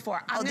this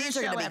before. I'm gonna these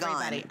show are gonna be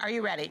everybody. gone. Are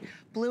you ready?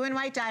 Blue and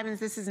white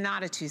diamonds. This is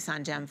not a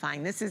Tucson gem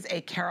find. This is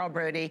a Carol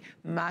Brodie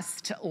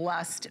must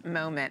lust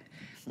moment.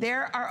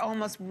 There are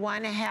almost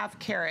 1/2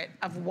 carat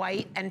of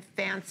white and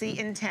fancy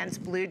intense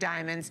blue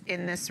diamonds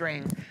in this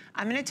ring.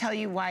 I'm gonna tell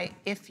you why,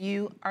 if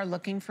you are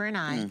looking for an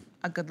eye,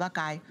 a good luck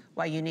eye,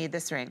 why you need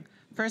this ring.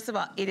 First of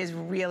all, it is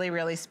really,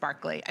 really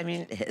sparkly. I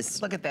mean,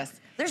 look at this.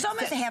 There's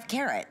almost a 1/2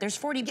 carat. There's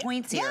 40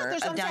 points here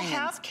there's of almost diamonds. a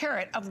 1/2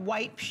 carat of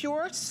white,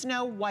 pure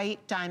snow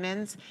white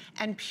diamonds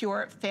and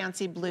pure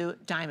fancy blue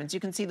diamonds. You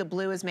can see the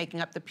blue is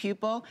making up the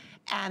pupil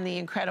and the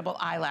incredible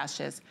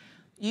eyelashes.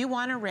 You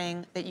want a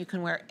ring that you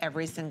can wear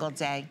every single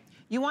day.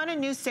 You want a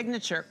new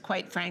signature,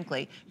 quite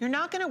frankly. You're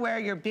not gonna wear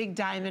your big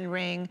diamond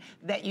ring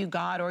that you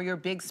got or your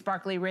big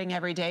sparkly ring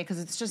every day because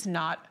it's just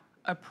not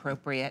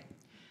appropriate.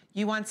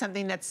 You want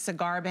something that's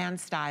cigar band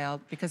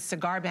styled because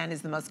cigar band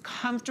is the most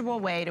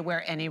comfortable way to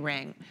wear any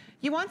ring.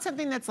 You want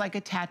something that's like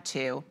a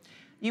tattoo.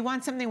 You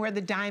want something where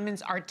the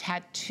diamonds are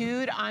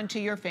tattooed onto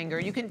your finger.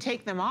 You can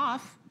take them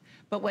off,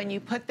 but when you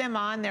put them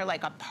on, they're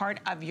like a part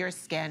of your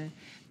skin.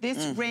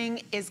 This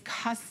ring is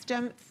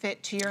custom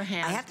fit to your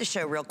hand. I have to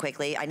show real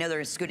quickly. I know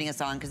they're scooting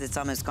us on because it's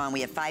almost gone. We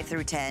have 5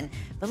 through 10,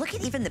 but look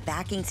at even the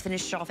backings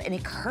finished off and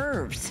it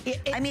curves.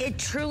 I mean, it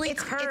truly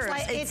curves.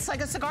 It's like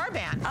a cigar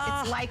band.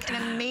 It's like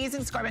an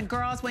amazing cigar band.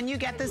 Girls, when you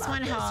get this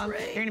one home,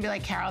 you're gonna be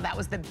like, Carol, that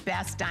was the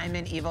best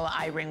diamond Evil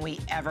Eye ring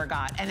we ever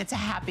got. And it's a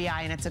happy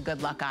eye and it's a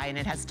good luck eye and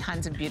it has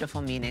tons of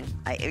beautiful meaning.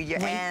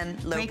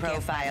 And low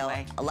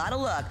profile. A lot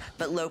of look,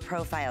 but low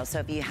profile. So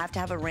if you have to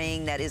have a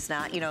ring that is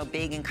not, you know,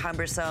 big and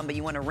cumbersome, but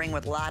you want a ring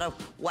with a lot of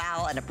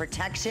wow and a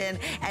protection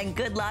and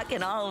good luck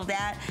and all of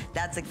that,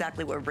 that's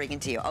exactly what we're bringing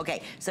to you.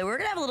 Okay, so we're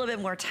gonna have a little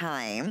bit more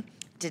time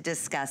to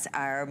discuss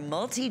our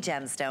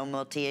multi-gemstone,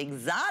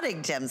 multi-exotic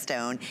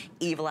gemstone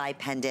Evil Eye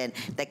pendant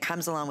that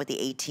comes along with the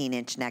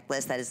 18-inch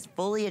necklace that is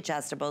fully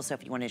adjustable. So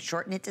if you want to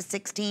shorten it to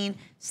 16,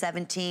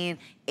 17,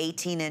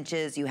 18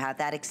 inches, you have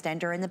that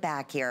extender in the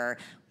back here.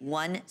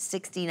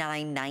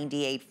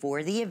 $169.98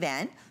 for the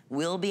event.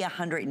 Will be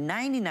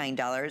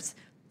 $199,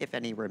 if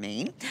any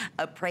remain,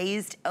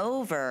 appraised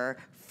over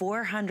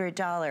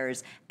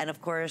 $400. And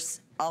of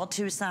course, all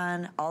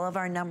Tucson, all of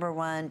our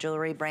 #1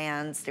 jewelry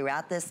brands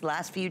throughout this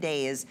last few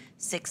days,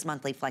 6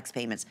 monthly flex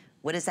payments.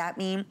 What does that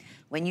mean?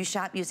 When you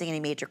shop using any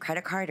major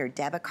credit card or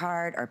debit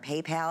card or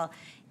PayPal,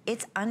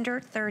 it's under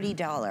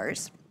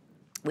 $30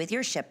 with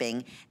your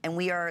shipping, and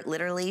we are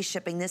literally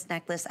shipping this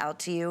necklace out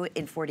to you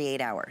in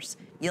 48 hours.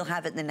 You'll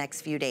have it in the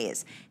next few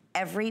days.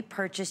 Every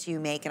purchase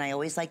you make, and I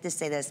always like to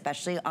say that,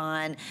 especially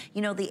on,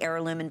 you know, the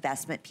heirloom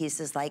investment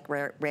pieces like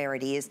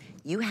Rarities,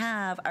 you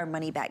have our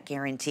money back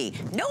guarantee.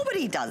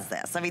 Nobody does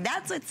this. I mean,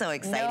 that's what's so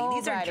exciting.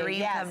 These are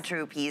dream come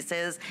true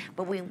pieces,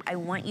 but I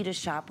want you to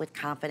shop with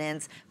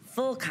confidence,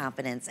 full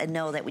confidence, and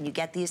know that when you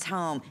get these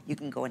home, you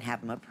can go and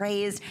have them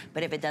appraised,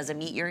 but if it doesn't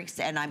meet your,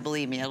 and I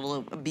believe me,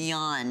 it'll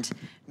beyond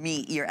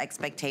meet your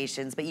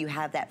expectations, but you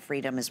have that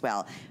freedom as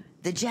well.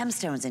 The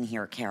gemstones in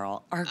here,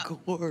 Carol, are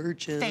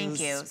gorgeous. Thank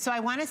you. So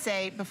I want to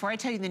say, before I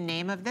tell you the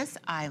name of this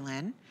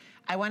island,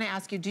 I want to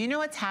ask you, do you know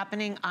what's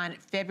happening on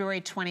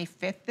February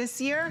 25th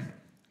this year?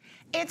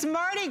 It's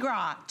Mardi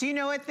Gras. Do you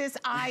know what this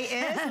eye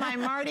is? My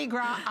Mardi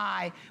Gras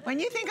eye. When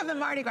you think of the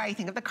Mardi Gras, you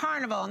think of the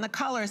carnival and the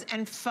colors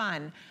and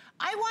fun.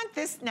 I want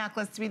this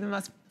necklace to be the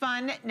most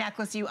fun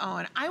necklace you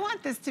own. I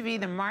want this to be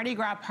the Mardi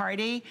Gras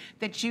party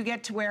that you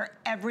get to wear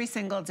every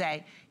single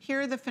day.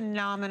 Here are the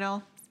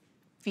phenomenal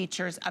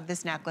features of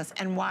this necklace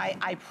and why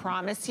I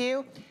promise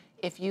you,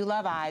 if you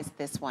love eyes,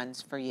 this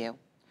one's for you.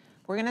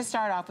 We're gonna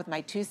start off with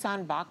my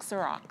Tucson Boxer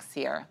Rocks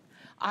here.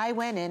 I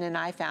went in and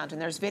I found,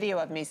 and there's video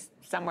of me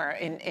somewhere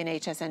in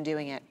HSN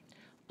doing it,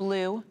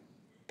 blue,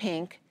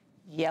 pink,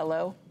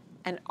 yellow,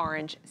 and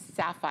orange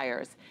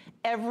sapphires.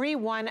 Every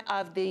one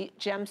of the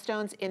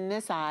gemstones in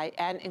this eye,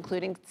 and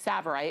including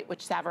Tsavorite,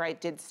 which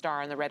Tsavorite did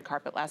star on the red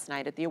carpet last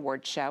night at the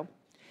awards show,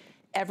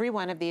 every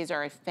one of these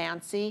are a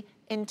fancy,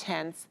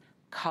 intense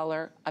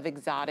color of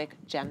exotic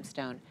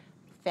gemstone.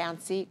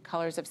 Fancy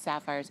colors of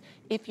sapphires.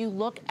 If you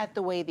look at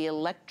the way the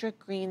electric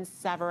green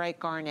Tsavorite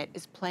garnet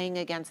is playing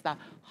against the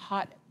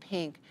hot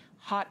pink,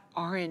 hot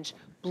orange,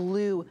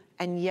 blue,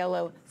 and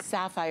yellow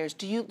sapphires.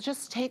 Do you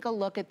just take a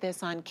look at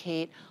this on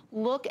Kate?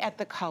 Look at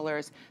the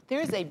colors.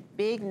 There's a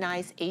big,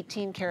 nice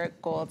 18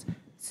 karat gold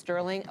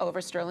sterling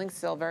over sterling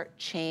silver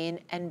chain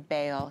and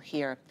bail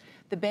here.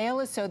 The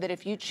bail is so that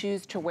if you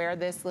choose to wear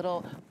this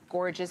little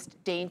gorgeous,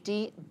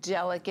 dainty,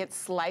 delicate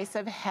slice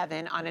of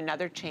heaven on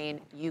another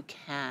chain, you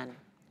can.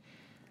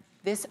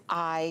 This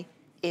eye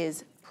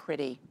is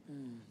pretty.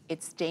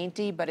 It's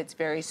dainty, but it's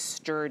very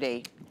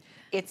sturdy.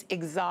 It's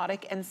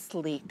exotic and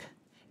sleek.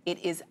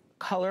 It is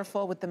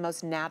colorful with the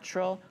most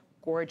natural,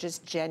 gorgeous,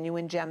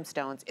 genuine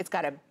gemstones. It's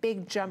got a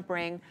big jump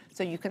ring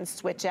so you can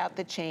switch out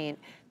the chain.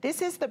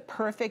 This is the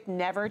perfect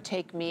never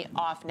take me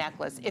off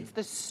necklace. It's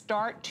the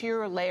start to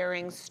your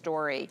layering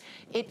story.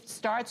 It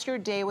starts your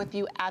day with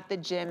you at the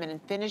gym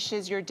and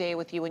finishes your day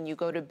with you when you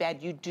go to bed.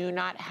 You do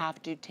not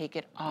have to take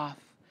it off.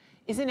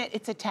 Isn't it?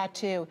 It's a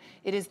tattoo.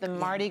 It is the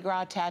Mardi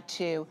Gras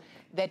tattoo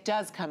that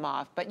does come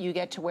off, but you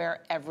get to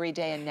wear every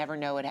day and never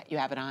know you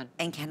have it on.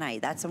 And can I?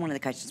 That's one of the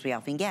questions we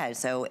often get.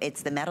 So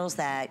it's the metals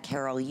that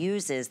Carol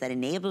uses that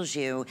enables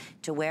you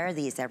to wear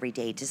these every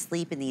day, to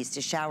sleep in these,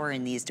 to shower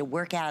in these, to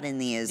work out in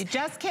these. You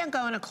just can't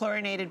go in a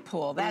chlorinated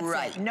pool. That's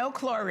right. It. No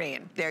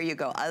chlorine. There you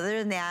go. Other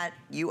than that,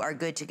 you are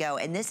good to go.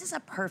 And this is a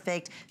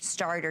perfect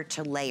starter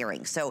to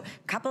layering. So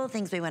a couple of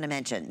things we want to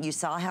mention. You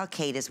saw how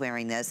Kate is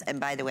wearing this. And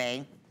by the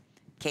way,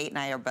 Kate and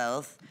I are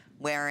both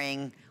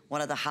wearing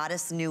one of the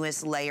hottest,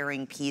 newest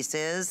layering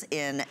pieces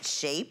in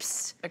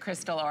shapes. The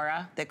Crystal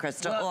Aura. The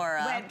Crystal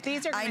Aura. But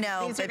these are gonna, I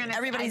know, these are gonna,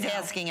 everybody's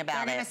asking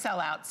about it. They're gonna sell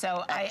out.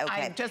 So okay.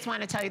 I just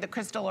want to tell you the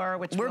Crystal Aura,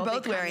 which we're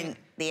both wearing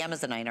the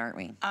Amazonite, aren't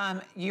we?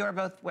 You're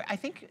both, I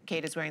think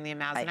Kate is wearing the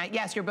Amazonite.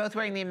 Yes, you're both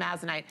wearing the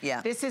Amazonite.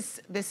 Yeah. This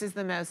is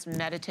the most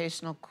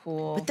meditational,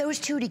 cool. But those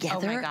two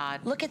together, oh my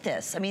God. Look at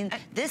this. I mean,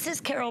 this is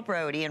Carol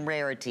Brodie and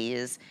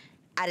Rarities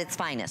at its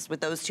finest with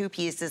those two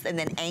pieces, and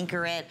then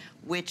anchor it,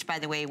 which, by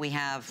the way, we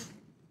have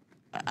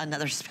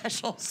another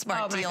special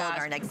smart deal in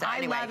our next.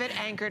 Anyway. I love it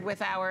anchored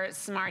with our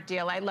smart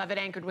deal. I love it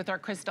anchored with our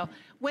crystal.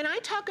 When I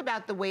talk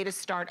about the way to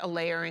start a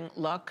layering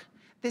look,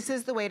 this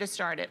is the way to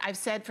start it. I've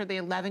said for the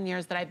 11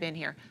 years that I've been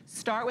here,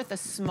 start with a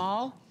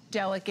small,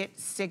 delicate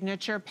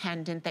signature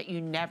pendant that you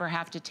never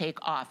have to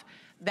take off.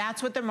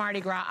 That's what the Mardi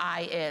Gras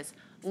eye is.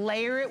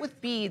 Layer it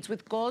with beads,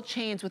 with gold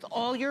chains, with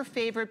all your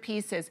favorite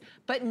pieces.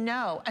 But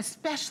know,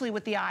 especially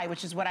with the eye,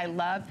 which is what I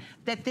love,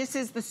 that this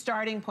is the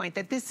starting point,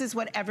 that this is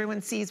what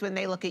everyone sees when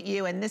they look at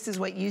you, and this is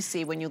what you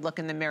see when you look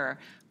in the mirror.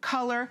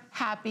 Color,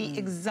 happy,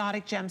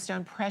 exotic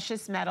gemstone,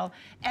 precious metal,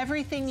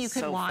 everything you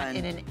could want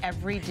in an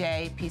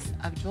everyday piece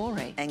of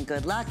jewelry. And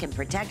good luck and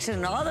protection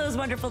and all those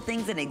wonderful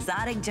things in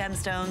exotic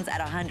gemstones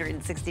at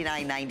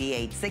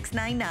 $169.98,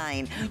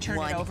 $699. You turn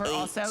it over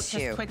also,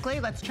 just quickly.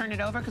 Let's turn it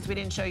over because we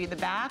didn't show you the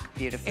back.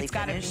 Beautifully It's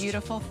got finished. a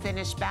beautiful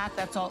finished back.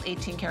 That's all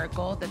 18 karat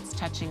gold that's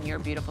touching your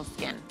beautiful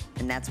skin.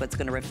 And that's what's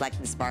going to reflect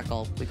and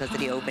sparkle because of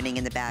the opening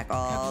in the back.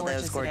 All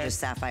those gorgeous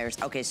sapphires.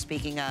 Okay,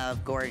 speaking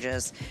of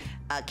gorgeous,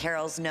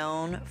 Carol's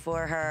known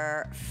for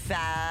her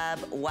fab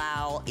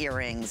wow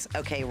earrings.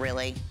 Okay,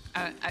 really?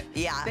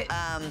 Yeah.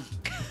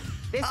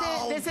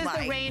 This is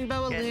the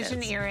Rainbow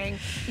Illusion earring.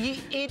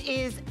 It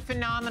is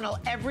phenomenal.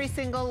 Every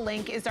single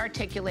link is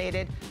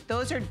articulated.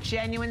 Those are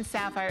genuine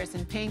sapphires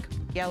in pink,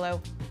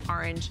 yellow,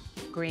 orange,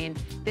 green.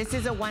 This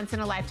is a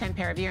once-in-a-lifetime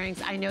pair of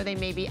earrings. I know they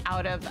may be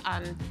out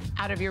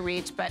of your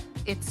reach, but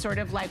it's sort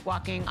of like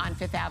walking on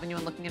Fifth Avenue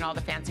and looking at all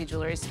the fancy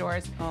jewelry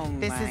stores.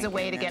 This is a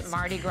way to get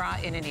Mardi Gras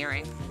in an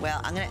earring.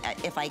 Well, I'm gonna,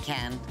 if I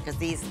can, because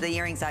the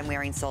earrings I'm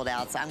wearing sold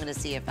out, so I'm gonna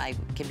see if I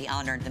can be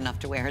honored enough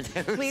to wear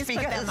those. Please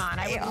put them on.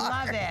 I would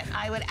love it.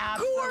 I would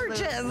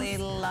absolutely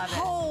love it.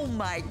 Oh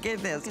my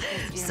goodness.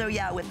 So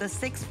yeah, with the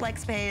 6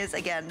 flex pays,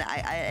 again,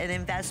 an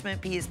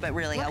investment piece, but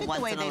really a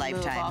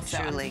once-in-a-lifetime,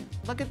 truly.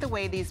 Look at the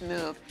way these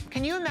move.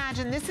 Can you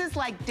imagine? This is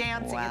like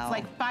dancing. Wow. It's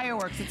like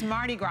fireworks. It's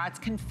Mardi Gras. It's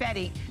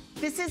confetti.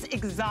 This is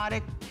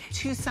exotic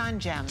Tucson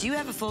gems. Do you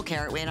have a full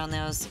carat weight on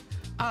those?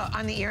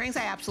 On the earrings,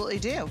 I absolutely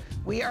do.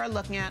 We are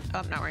looking at, oh,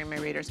 I'm not wearing my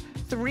readers,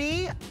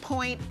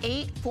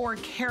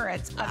 3.84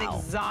 carats of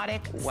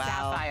exotic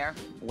sapphire.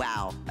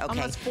 Wow. Okay.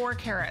 Almost 4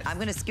 carats. I'm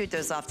gonna scoot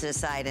those off to the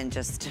side and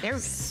just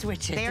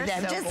switch it to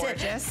them. So just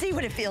gorgeous. to see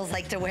what it feels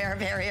like to wear a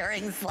pair of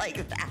earrings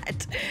like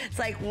that. It's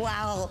like,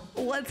 wow,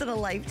 once in a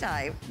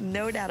lifetime.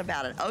 No doubt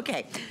about it.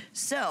 Okay,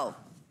 so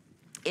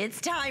it's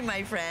time,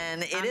 my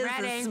friend. It is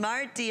the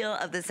smart deal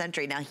of the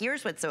century. Now,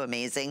 here's what's so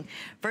amazing.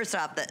 First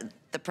off,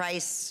 the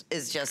price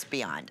is just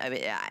beyond. I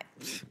mean,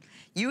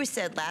 you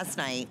said last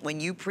night when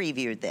you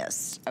previewed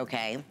this,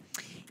 okay,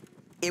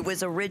 it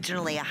was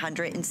originally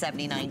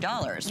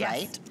 $179,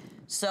 right?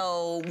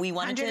 So we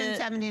wanted to...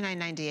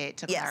 $179.98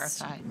 to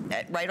clarify.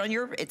 Right on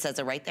your, it says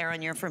it right there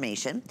on your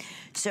information.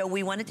 So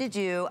we wanted to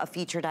do a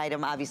featured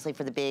item, obviously,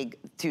 for the big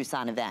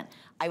Tucson event.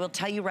 I will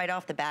tell you right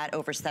off the bat,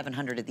 over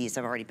 700 of these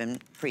have already been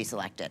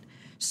pre-selected.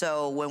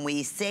 So when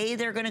we say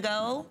they're gonna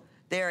go,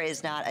 there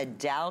is not a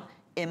doubt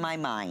in my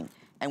mind.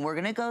 And we're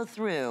gonna go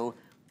through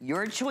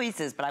your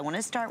choices, but I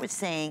wanna start with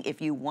saying,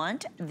 if you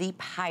want the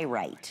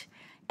pyrite,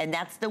 and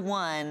that's the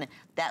one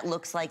that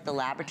looks like the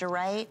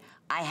labradorite,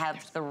 I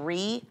have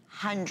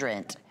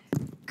 300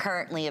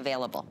 currently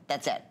available.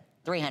 That's it,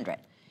 300.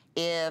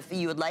 If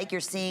you would like,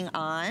 you're seeing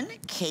on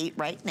Kate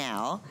right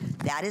now,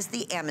 that is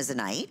the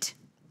Amazonite,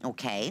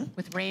 okay?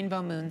 With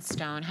rainbow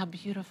moonstone, how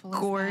beautiful is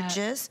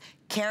Gorgeous.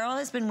 that? Carol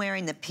has been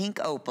wearing the pink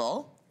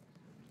opal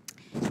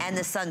and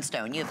the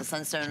sunstone. You have the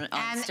sunstone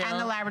on still? And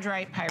the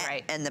labradorite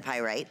pyrite. And the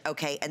pyrite,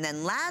 okay. And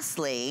then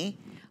lastly,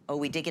 oh,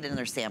 we did get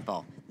another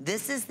sample.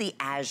 This is the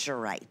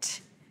azurite,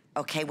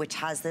 okay, which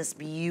has this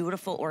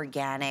beautiful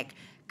organic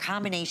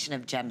combination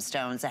of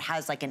gemstones that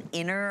has like an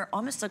inner,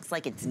 almost looks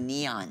like it's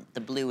neon, the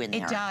blue in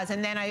there. It does,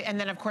 and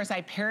then of course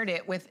I paired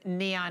it with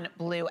neon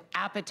blue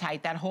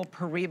apatite, that whole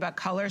Pariba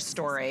color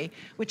story,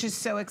 which is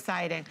so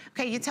exciting.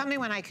 Okay, you tell me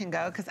when I can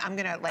go, because I'm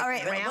gonna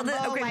like ramble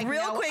like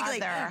real no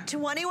quickly, other.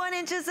 21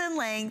 inches in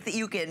length.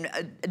 You can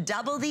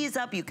double these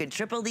up, you can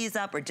triple these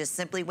up, or just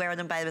simply wear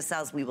them by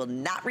themselves. We will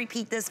not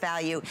repeat this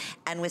value,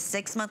 and with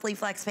 6 monthly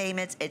flex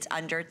payments, it's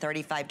under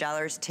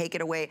 $35. Take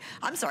it away.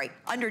 I'm sorry,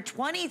 under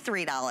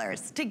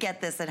 $23 to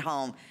get this at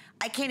home.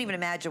 I can't even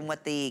imagine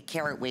what the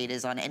carat weight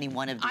is on any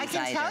one of these I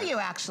can tell you,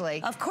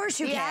 actually. Of course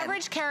you can. The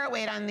average carat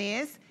weight on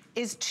these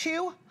is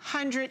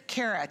 200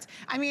 carats.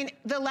 I mean,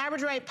 the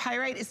labradorite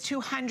pyrite is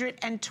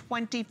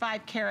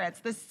 225 carats.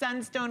 The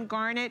sunstone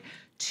garnet,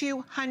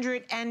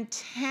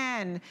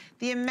 210.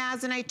 The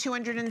amazonite,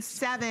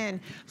 207.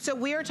 So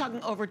we are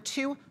talking over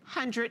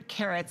 200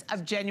 carats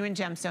of genuine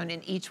gemstone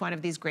in each one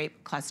of these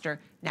grape cluster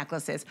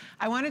necklaces.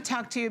 I want to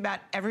talk to you about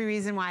every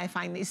reason why I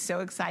find these so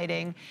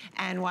exciting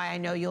and why I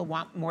know you'll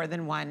want more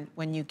than one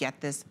when you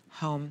get this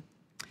home.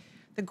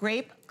 The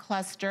grape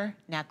cluster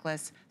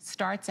necklace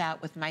starts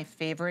out with my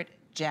favorite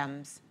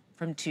gems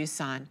from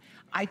Tucson.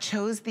 I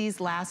chose these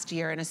last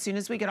year, and as soon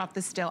as we get off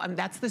the still,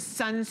 that's the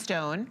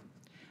sunstone,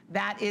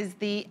 that is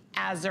the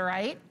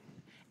azurite,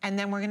 and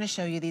then we're gonna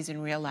show you these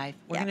in real life.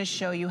 We're gonna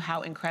show you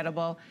how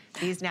incredible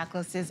these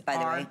necklaces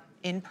are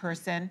in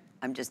person.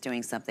 I'm just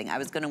doing something. I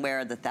was gonna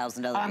wear the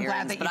 $1,000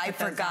 earrings, but I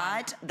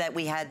forgot that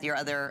we had your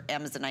other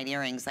Amazonite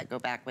earrings that go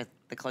back with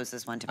the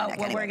closest one to my neck.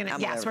 Well, anyway, we're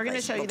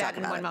gonna show you that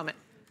in one moment.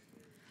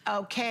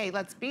 Okay,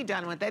 let's be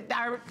done with it.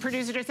 Our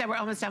producer just said we're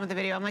almost done with the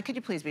video. I'm like, could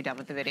you please be done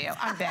with the video?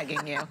 I'm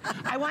begging you.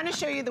 I want to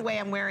show you the way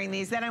I'm wearing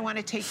these. Then I want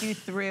to take you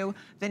through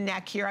the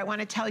neck here. I want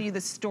to tell you the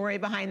story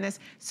behind this.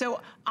 So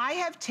I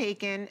have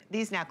taken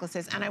these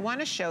necklaces and I want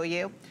to show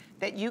you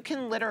that you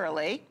can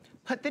literally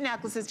put the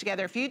necklaces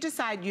together. If you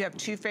decide you have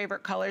two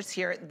favorite colors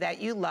here that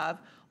you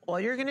love, all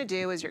you're going to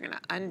do is you're going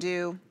to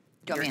undo.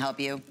 Do you want me to help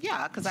you?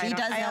 Yeah, because I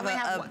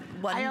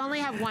only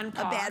have one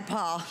paw. A bad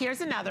paw. Here's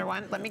another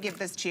one. Let me give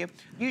this to you.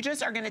 You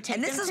just are going to take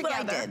them together. And this is what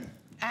I did.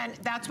 And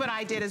that's what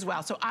I did as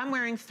well. So I'm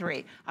wearing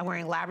three. I'm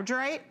wearing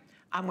labradorite,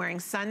 I'm wearing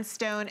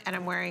sunstone, and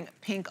I'm wearing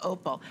pink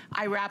opal.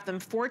 I wrapped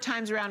them 4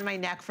 times around my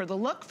neck for the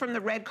look from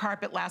the red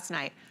carpet last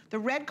night. The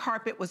red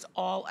carpet was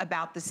all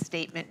about the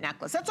statement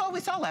necklace. That's all we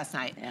saw last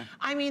night. Yeah.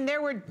 I mean,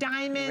 there were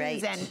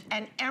diamonds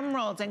and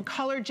emeralds and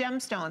colored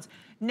gemstones.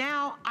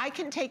 Now, I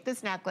can take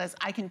this necklace,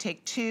 I can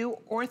take 2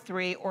 or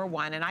 3 or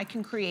 1, and I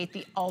can create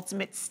the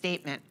ultimate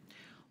statement.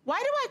 Why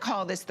do I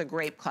call this the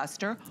grape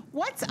cluster?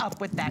 What's up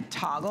with that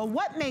toggle?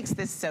 What makes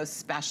this so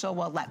special?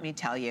 Well, let me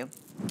tell you.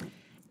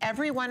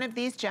 Every one of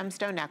these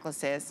gemstone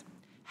necklaces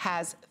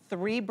has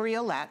 3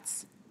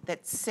 briolets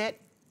that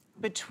sit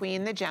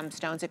between the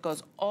gemstones. It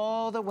goes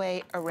all the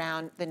way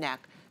around the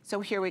neck. So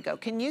here we go.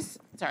 Can you,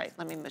 sorry,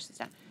 let me push this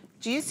down.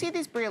 Do you see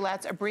these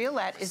briolets? A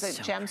briolet is a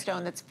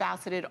gemstone that's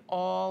faceted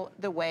all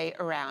the way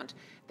around.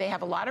 They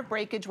have a lot of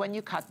breakage when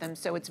you cut them,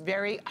 so it's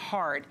very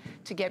hard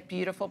to get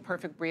beautiful,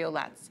 perfect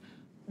briolets.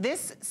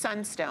 This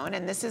sunstone,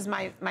 and this is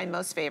my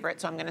most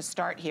favorite, so I'm gonna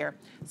start here.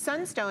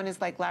 Sunstone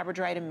is like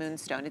labradorite and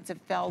moonstone. It's a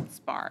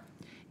feldspar.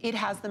 It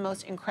has the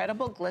most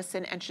incredible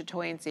glisten and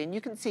chatoyancy, and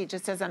you can see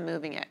just as I'm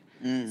moving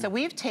it. So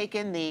we've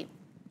taken the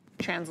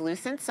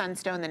translucent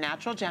sunstone, the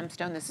natural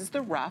gemstone, this is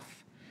the rough.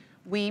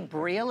 We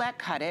briolet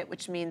cut it,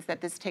 which means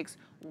that this takes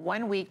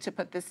 1 week to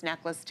put this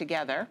necklace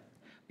together.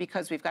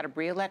 because we've got a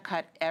briolette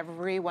cut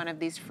every one of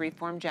these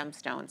freeform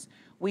gemstones.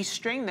 We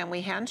string them,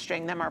 we hand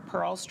string them, our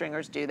pearl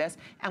stringers do this,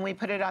 and we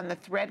put it on the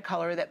thread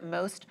color that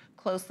most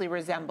closely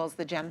resembles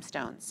the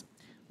gemstones.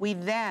 We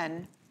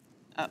then,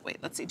 wait,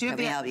 let's see. Do you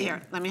have the,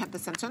 here, let me have the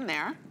sunstone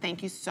there.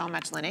 Thank you so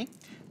much, Lenny.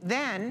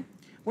 Then,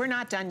 we're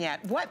not done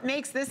yet. What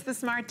makes this the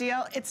smart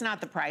deal? It's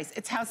not the price.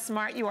 It's how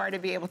smart you are to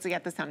be able to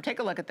get this home. Take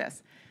a look at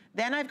this.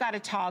 Then I've got a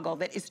toggle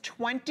that is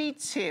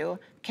 22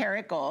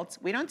 karat golds.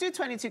 We don't do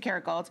 22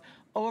 karat golds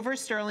over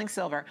sterling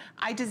silver.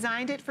 I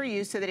designed it for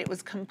you so that it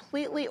was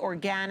completely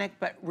organic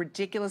but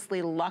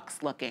ridiculously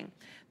luxe looking.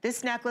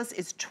 This necklace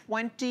is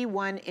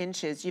 21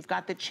 inches. You've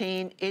got the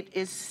chain, it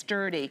is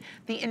sturdy.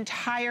 The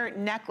entire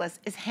necklace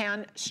is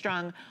hand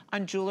strung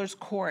on jeweler's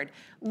cord.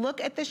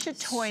 Look at the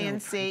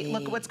chatoyancy,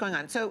 look at what's going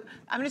on. So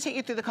I'm gonna take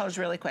you through the colors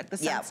really quick. The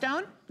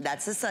sunstone.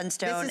 That's the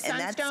sunstone, and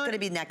that's gonna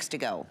be next to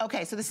go.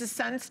 Okay, so this is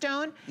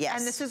sunstone,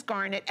 and this is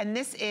garnet, and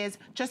this is,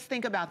 just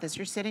think about this.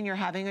 You're sitting, you're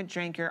having a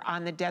drink, you're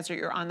on the desert,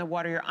 you're on the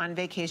water, you're on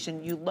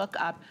vacation, you look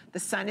up, the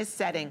sun is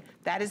setting.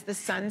 That is the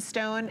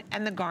sunstone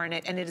and the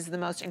garnet, and it is the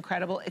most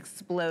incredible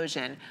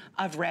explosion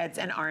of reds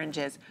and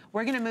oranges.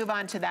 We're gonna move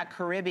on to that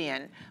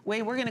Caribbean.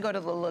 We're gonna go to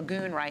the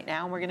lagoon right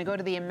now, and we're gonna go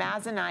to the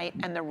amazonite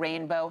and the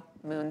rainbow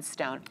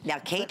moonstone. Now,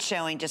 Kate's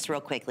showing, just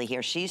real quickly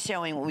here, she's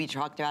showing what we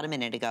talked about a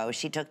minute ago.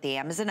 She took the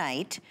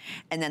amazonite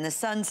and then the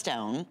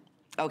sunstone,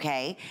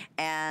 okay,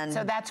 and...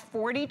 So that's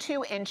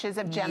 42 inches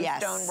of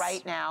gemstone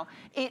right now.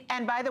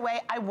 And by the way,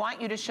 I want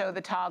you to show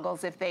the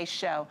toggles if they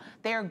show.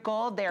 They are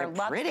gold, they are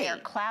luxe, they are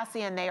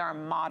classy, and they are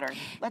modern.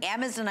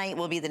 Amazonite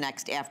will be the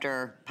next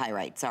after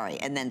pyrite, sorry,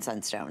 and then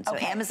sunstone. So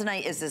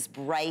amazonite is this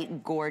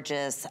bright,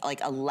 gorgeous,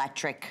 like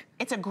electric...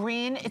 It's a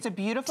green, it's a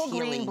beautiful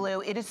green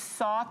blue. It is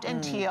soft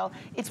and teal.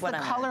 It's the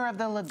color of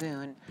the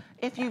lagoon.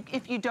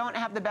 If you don't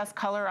have the best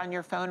color on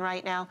your phone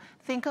right now,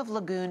 think of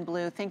lagoon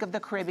blue, think of the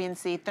Caribbean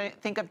Sea,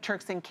 think of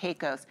Turks and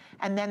Caicos.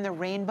 And then the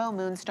rainbow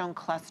moonstone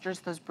clusters,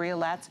 those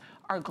briolettes,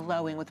 are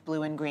glowing with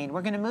blue and green.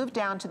 We're gonna move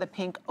down to the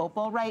pink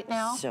opal right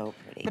now. So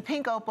pretty. The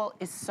pink opal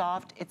is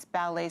soft, it's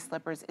ballet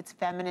slippers, it's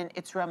feminine,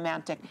 it's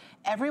romantic.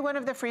 Every one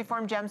of the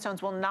freeform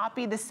gemstones will not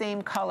be the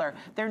same color.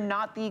 They're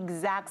not the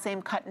exact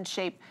same cut and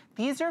shape.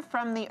 These are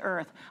from the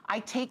earth. I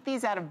take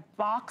these out of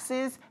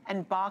boxes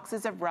and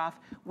boxes of rough.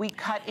 We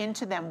cut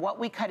into them. What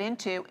we cut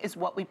into is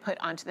what we put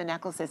onto the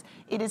necklaces.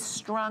 It is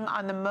strung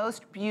on the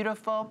most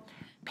beautiful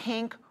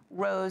pink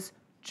rose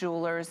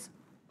jewelers.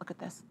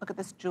 Look at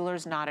this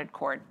jeweler's knotted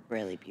cord.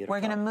 Really beautiful.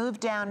 We're gonna move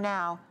down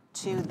now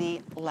to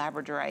the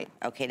labradorite.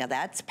 Okay, now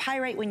that's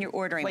pyrite when you're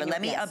ordering, but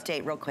let me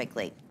update real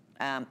quickly.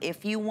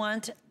 If you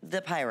want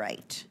the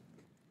pyrite,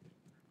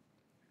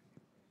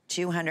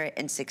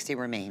 260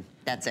 remain,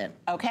 that's it.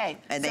 Okay.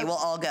 And they will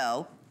all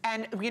go.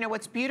 And you know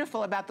what's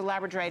beautiful about the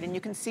labradorite, and you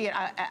can see it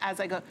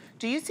as I go,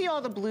 do you see all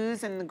the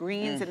blues and the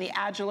greens and the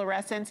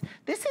azulorescence?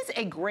 This is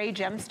a gray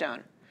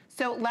gemstone.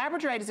 So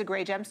labradorite is a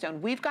gray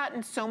gemstone. We've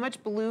gotten so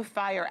much blue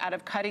fire out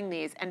of cutting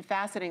these and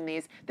faceting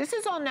these. This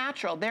is all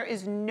natural. There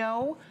is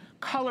no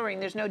coloring,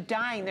 there's no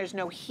dyeing, there's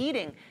no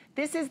heating.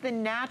 This is the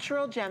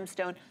natural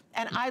gemstone,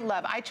 and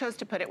I chose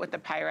to put it with the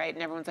pyrite,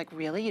 and everyone's like,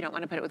 really? You don't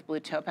want to put it with blue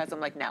topaz? I'm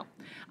like, no.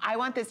 I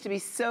want this to be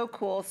so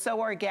cool, so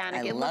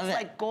organic. It looks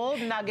like gold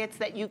nuggets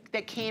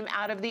that came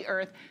out of the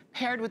earth,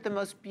 paired with the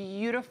most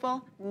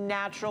beautiful,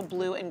 natural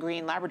blue and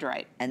green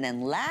labradorite. And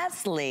then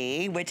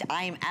lastly, which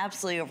I'm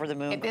absolutely over the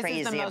moon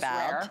crazy about,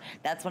 rare.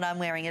 That's what I'm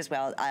wearing as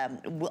well,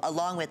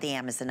 along with the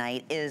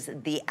amazonite, is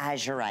the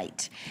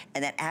azurite.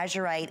 And that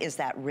azurite is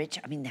that rich,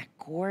 I mean, that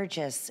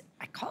gorgeous,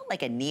 I call it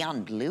like a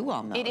neon blue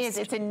almost. It is,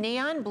 it's a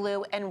neon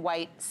blue and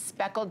white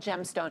speckled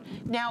gemstone.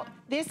 Now,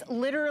 this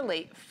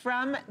literally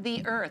from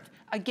the earth,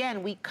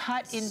 again, we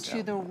cut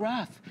into the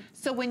rough.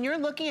 So when you're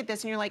looking at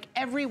this and you're like,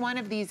 every one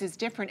of these is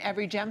different,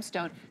 every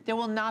gemstone, there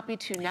will not be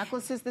two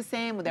necklaces the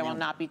same, there will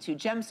not be two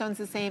gemstones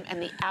the same,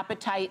 and the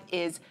apatite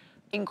is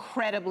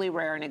incredibly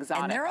rare and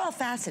exotic. And they're all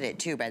faceted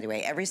too, by the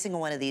way, every single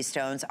one of these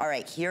stones. All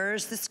right,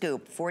 here's the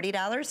scoop,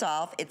 $40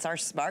 off. It's our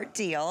smart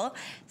deal,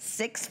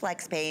 6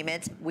 flex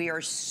payments. We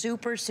are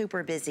super,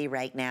 super busy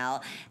right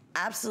now.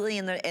 Absolutely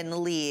in the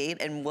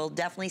lead, and we'll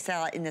definitely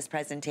sell it in this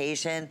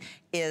presentation,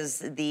 is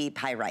the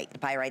pyrite. The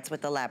pyrite's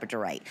with the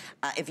labradorite.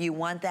 If you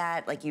want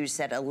that, like you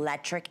said,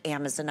 electric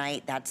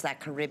amazonite, that's that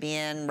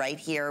Caribbean right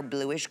here,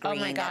 bluish green. Oh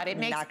my God, it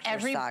makes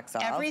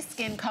every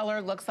skin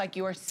color looks like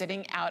you are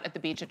sitting out at the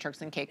beach at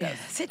Turks and Caicos.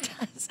 Yes, it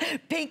does.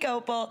 Pink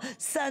opal,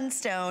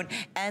 sunstone,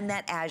 and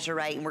that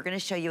azurite. And we're gonna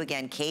show you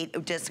again, Kate,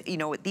 just, you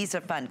know, these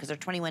are fun because they're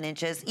 21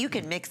 inches. You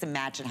can mix and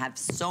match and have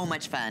so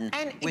much fun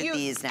with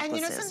these necklaces. And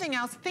you know something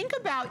else? Think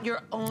about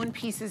your own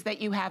pieces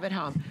that you have at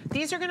home.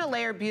 These are gonna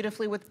layer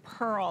beautifully with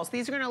pearls.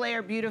 These are gonna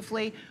layer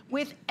beautifully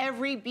with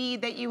every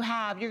bead that you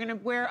have. You're gonna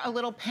wear a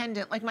little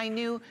pendant, like my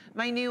new,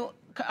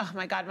 oh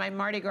my God, my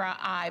Mardi Gras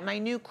eye, my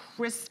new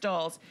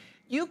crystals.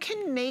 You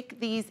can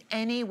make these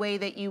any way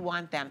that you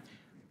want them.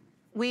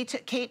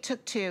 Kate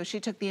took 2.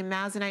 She took the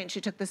amazonite and she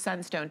took the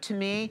sunstone. To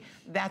me,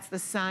 that's the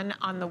sun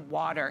on the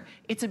water.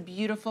 It's a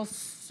beautiful,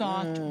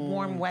 soft,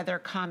 warm weather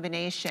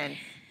combination.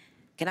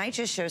 Can I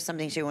just show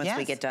something to you once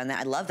we get done?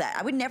 I love that.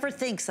 I would never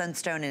think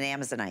sunstone and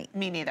amazonite.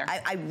 Me neither.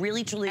 I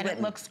really, truly wouldn't. And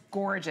it looks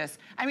gorgeous.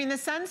 I mean, the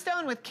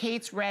sunstone with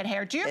Kate's red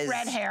hair. Do you have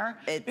red hair?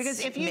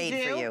 Because if you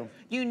do,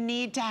 you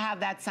need to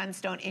have that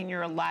sunstone in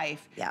your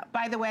life. Yeah.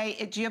 By the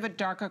way, do you have a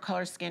darker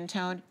color skin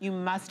tone? You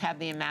must have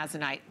the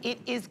amazonite.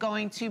 It is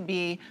going to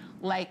be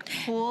like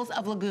pools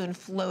of lagoon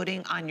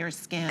floating on your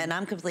skin. And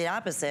I'm complete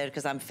opposite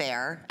because I'm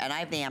fair and I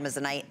have the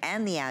amazonite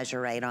and the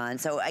azurite on.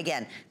 So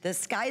again, the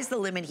sky's the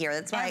limit here.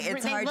 That's why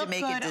it's hard to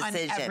make a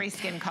decision. On every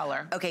skin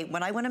color. Okay,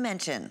 what I want to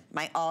mention,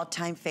 my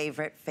all-time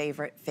favorite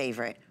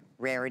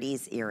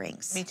Rarities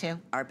earrings. Me too.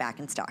 Are back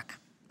in stock.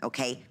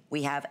 Okay,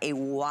 we have a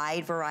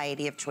wide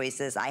variety of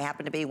choices. I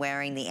happen to be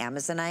wearing the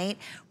amazonite.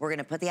 We're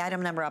gonna put the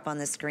item number up on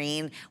the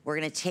screen. We're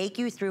gonna take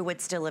you through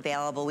what's still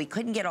available. We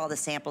couldn't get all the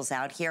samples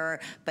out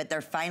here, but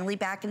they're finally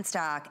back in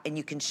stock, and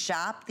you can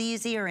shop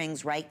these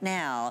earrings right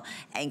now.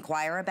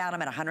 Inquire about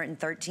them at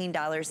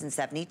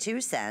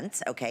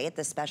 $113.72, okay, at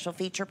the special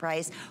feature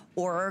price,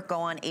 or go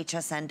on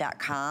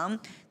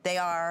hsn.com. They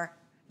are,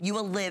 you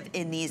will live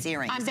in these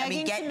earrings. I'm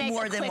begging get to make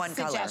more a than quick one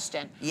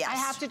suggestion. color. Yes. I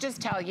have to just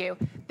tell you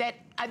that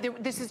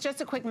this is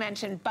just a quick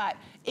mention, but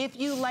if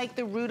you like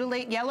the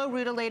yellow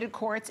rutilated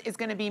quartz is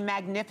gonna be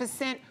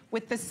magnificent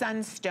with the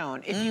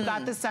sunstone. If you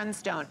got the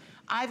sunstone.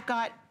 I've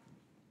got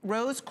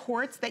rose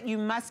quartz that you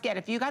must get.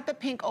 If you got the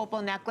pink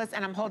opal necklace,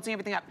 and I'm holding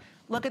everything up,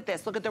 look at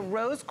this. Look at the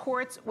rose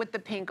quartz with the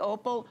pink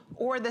opal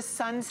or the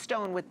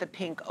sunstone with the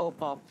pink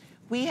opal.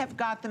 We have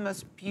got the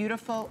most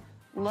beautiful,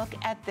 look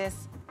at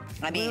this.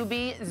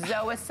 Ruby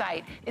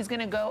zoisite is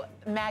gonna go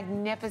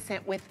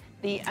magnificent with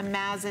the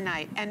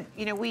amazonite. And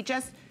you know, we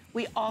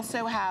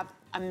also have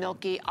a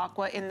milky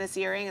aqua in this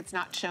earring. It's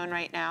not shown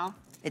right now.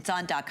 It's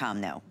on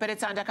 .com though. But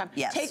it's on .com.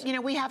 Yes. You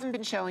know, we haven't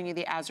been showing you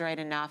the azurite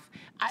enough.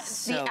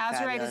 So the azurite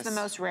fabulous. is the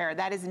most rare.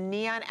 That is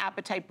neon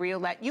apatite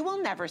briolette. You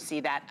will never see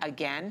that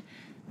again.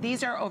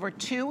 These are over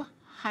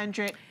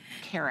 200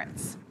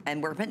 carats.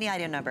 And we're putting the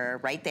item number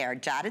right there.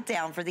 Jot it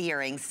down for the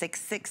earrings,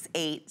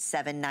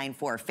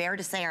 668794. Fair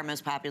to say our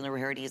most popular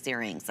Rarities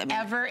earrings. I mean,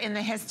 ever in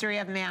the history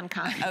of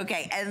mankind.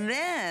 Okay, and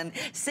then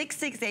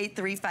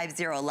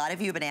 668350. A lot of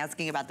you have been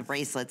asking about the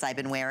bracelets I've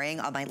been wearing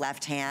on my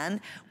left hand.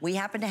 We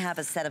happen to have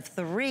a set of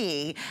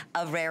 3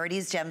 of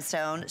Rarities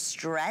Gemstone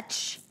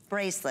Stretch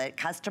bracelet,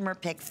 customer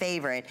pick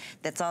favorite,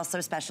 that's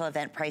also special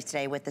event price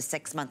today with the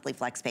 6 monthly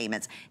flex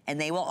payments. And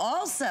they will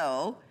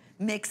also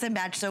mix and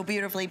match so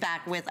beautifully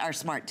back with our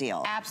smart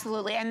deal.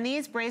 Absolutely, and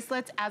these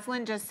bracelets, as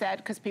Lynn just said,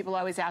 because people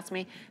always ask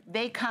me,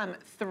 they come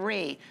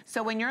 3.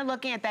 So when you're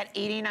looking at that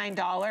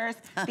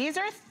 $89, these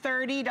are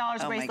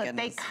 $30 bracelets.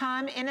 They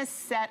come in a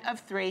set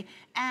of 3,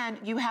 and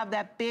you have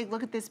that big,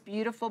 look at this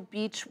beautiful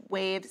beach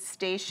wave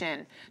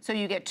station. So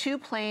you get 2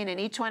 plain,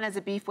 and each one has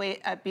a beach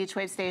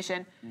wave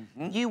station.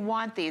 You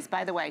want these,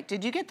 by the way.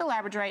 Did you get the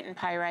labradorite and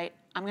pyrite?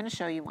 I'm gonna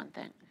show you one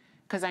thing,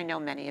 because I know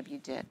many of you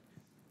did.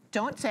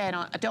 Don't say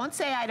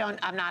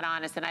I'm not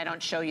honest and I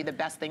don't show you the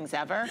best things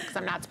ever, because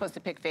I'm not supposed to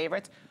pick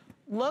favorites.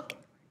 Look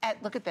at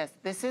this.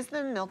 This is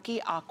the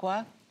milky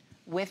aqua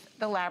with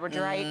the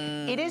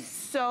labradorite. It is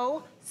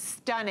so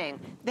stunning.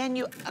 Then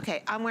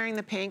okay, I'm wearing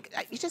the pink.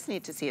 You just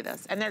need to see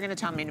this. And they're gonna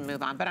tell me to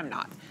move on, but I'm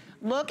not.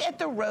 Look at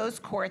the rose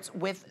quartz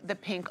with the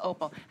pink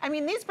opal. I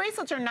mean, these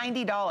bracelets are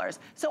 $90.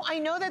 So I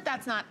know that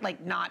that's not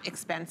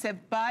expensive,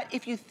 but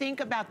if you think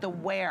about the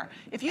wear,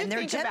 if you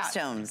think about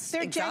gemstones,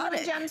 they're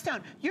genuine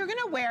gemstone. You're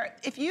gonna wear,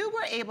 if you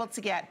were able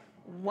to get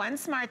 1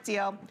 smart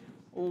deal,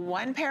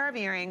 1 pair of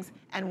earrings,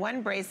 and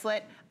 1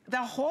 bracelet, the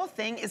whole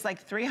thing is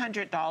like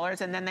 $300,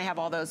 and then they have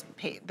all those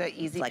the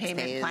easy flex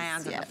payment pays,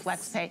 plans and the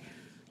flex pay.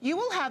 You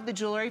will have the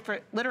jewelry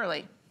for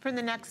literally, for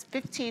the next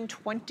 15,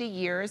 20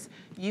 years,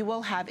 you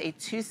will have a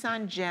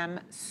Tucson gem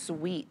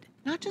suite.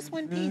 Not just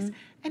 1 piece,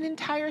 an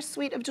entire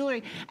suite of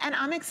jewelry. And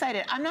I'm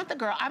excited. I'm not the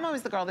girl, I'm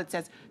always the girl that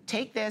says,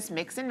 take this,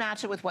 mix and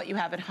match it with what you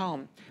have at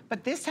home.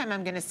 But this time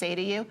I'm gonna say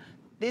to you,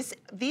 these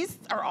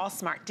are all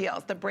smart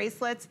deals. The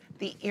bracelets,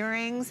 the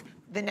earrings,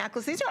 the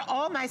necklace, these are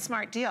all my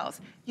smart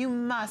deals. You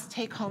must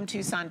take home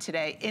Tucson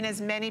today in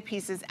as many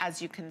pieces as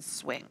you can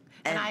swing.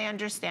 And I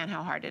understand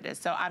how hard it is,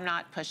 so I'm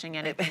not pushing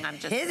anything, I'm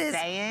just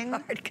saying.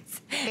 It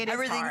is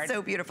everything's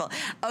so beautiful.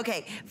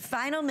 Okay,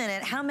 final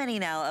minute. How many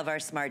now of our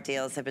smart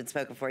deals have been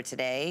spoken for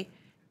today?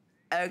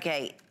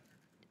 Okay.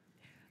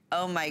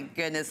 Oh my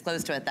goodness,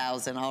 close to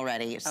 1,000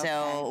 already. Okay.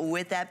 So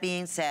with that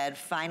being said,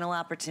 final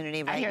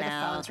opportunity right now. I hear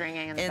the phones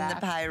ringing in the back.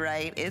 The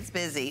pyrite, it's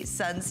busy.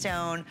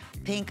 Sunstone,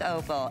 pink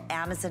opal,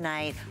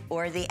 amazonite,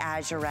 or the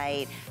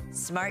azurite.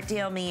 Smart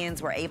deal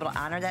means we're able to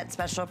honor that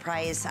special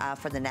price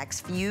for the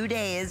next few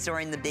days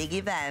during the big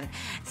event.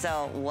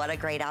 So what a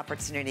great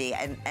opportunity.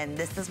 And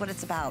this is what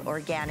it's about,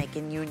 organic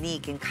and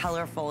unique and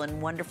colorful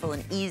and wonderful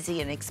and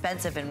easy and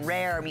expensive and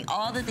rare. I mean,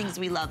 all the things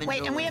we love in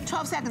jewelry. And we have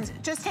 12 seconds.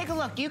 Just take a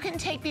look. You can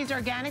take these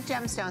organic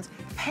gemstones,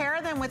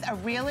 pair them with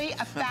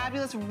a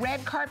fabulous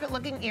red carpet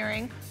looking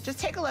earring. Just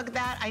take a look at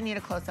that. I need a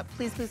close up.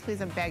 Please, please,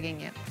 please, I'm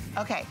begging you.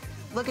 Okay,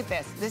 look at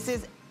this. This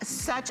is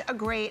such a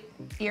great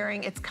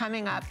earring. It's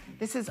coming up.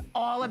 This is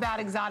all about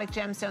exotic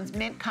gemstones,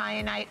 mint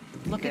kyanite.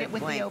 Look at it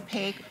with the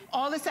opaque.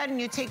 All of a sudden,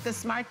 you take the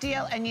smart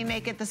deal and you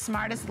make it the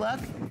smartest look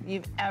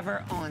you've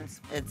ever owned.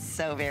 It's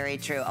so very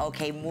true.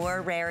 Okay,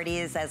 more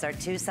rarities as our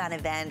Tucson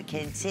event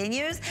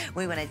continues.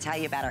 We want to tell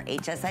you about our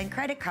HSN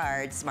credit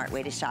card, smart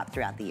way to shop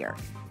throughout the year.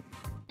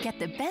 Get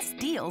the best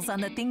deals on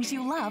the things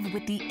you love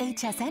with the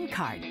HSN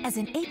card. As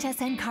an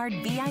HSN card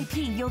VIP,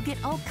 you'll get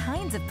all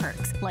kinds of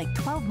perks, like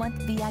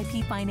 12-month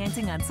VIP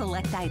financing on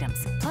select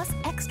items, plus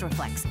extra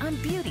flex on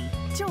beauty,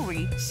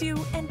 jewelry,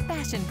 shoe, and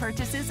fashion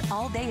purchases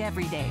all day,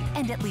 every day.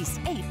 And at least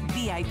 8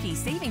 VIP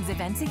savings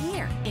events a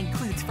year.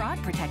 Includes fraud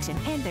protection,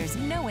 and there's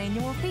no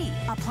annual fee.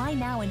 Apply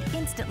now and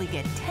instantly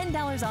get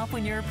 $10 off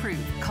when you're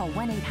approved. Call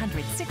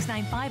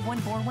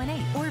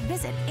 1-800-695-1418 or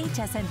visit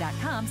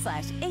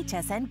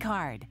hsn.com/HSN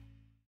card.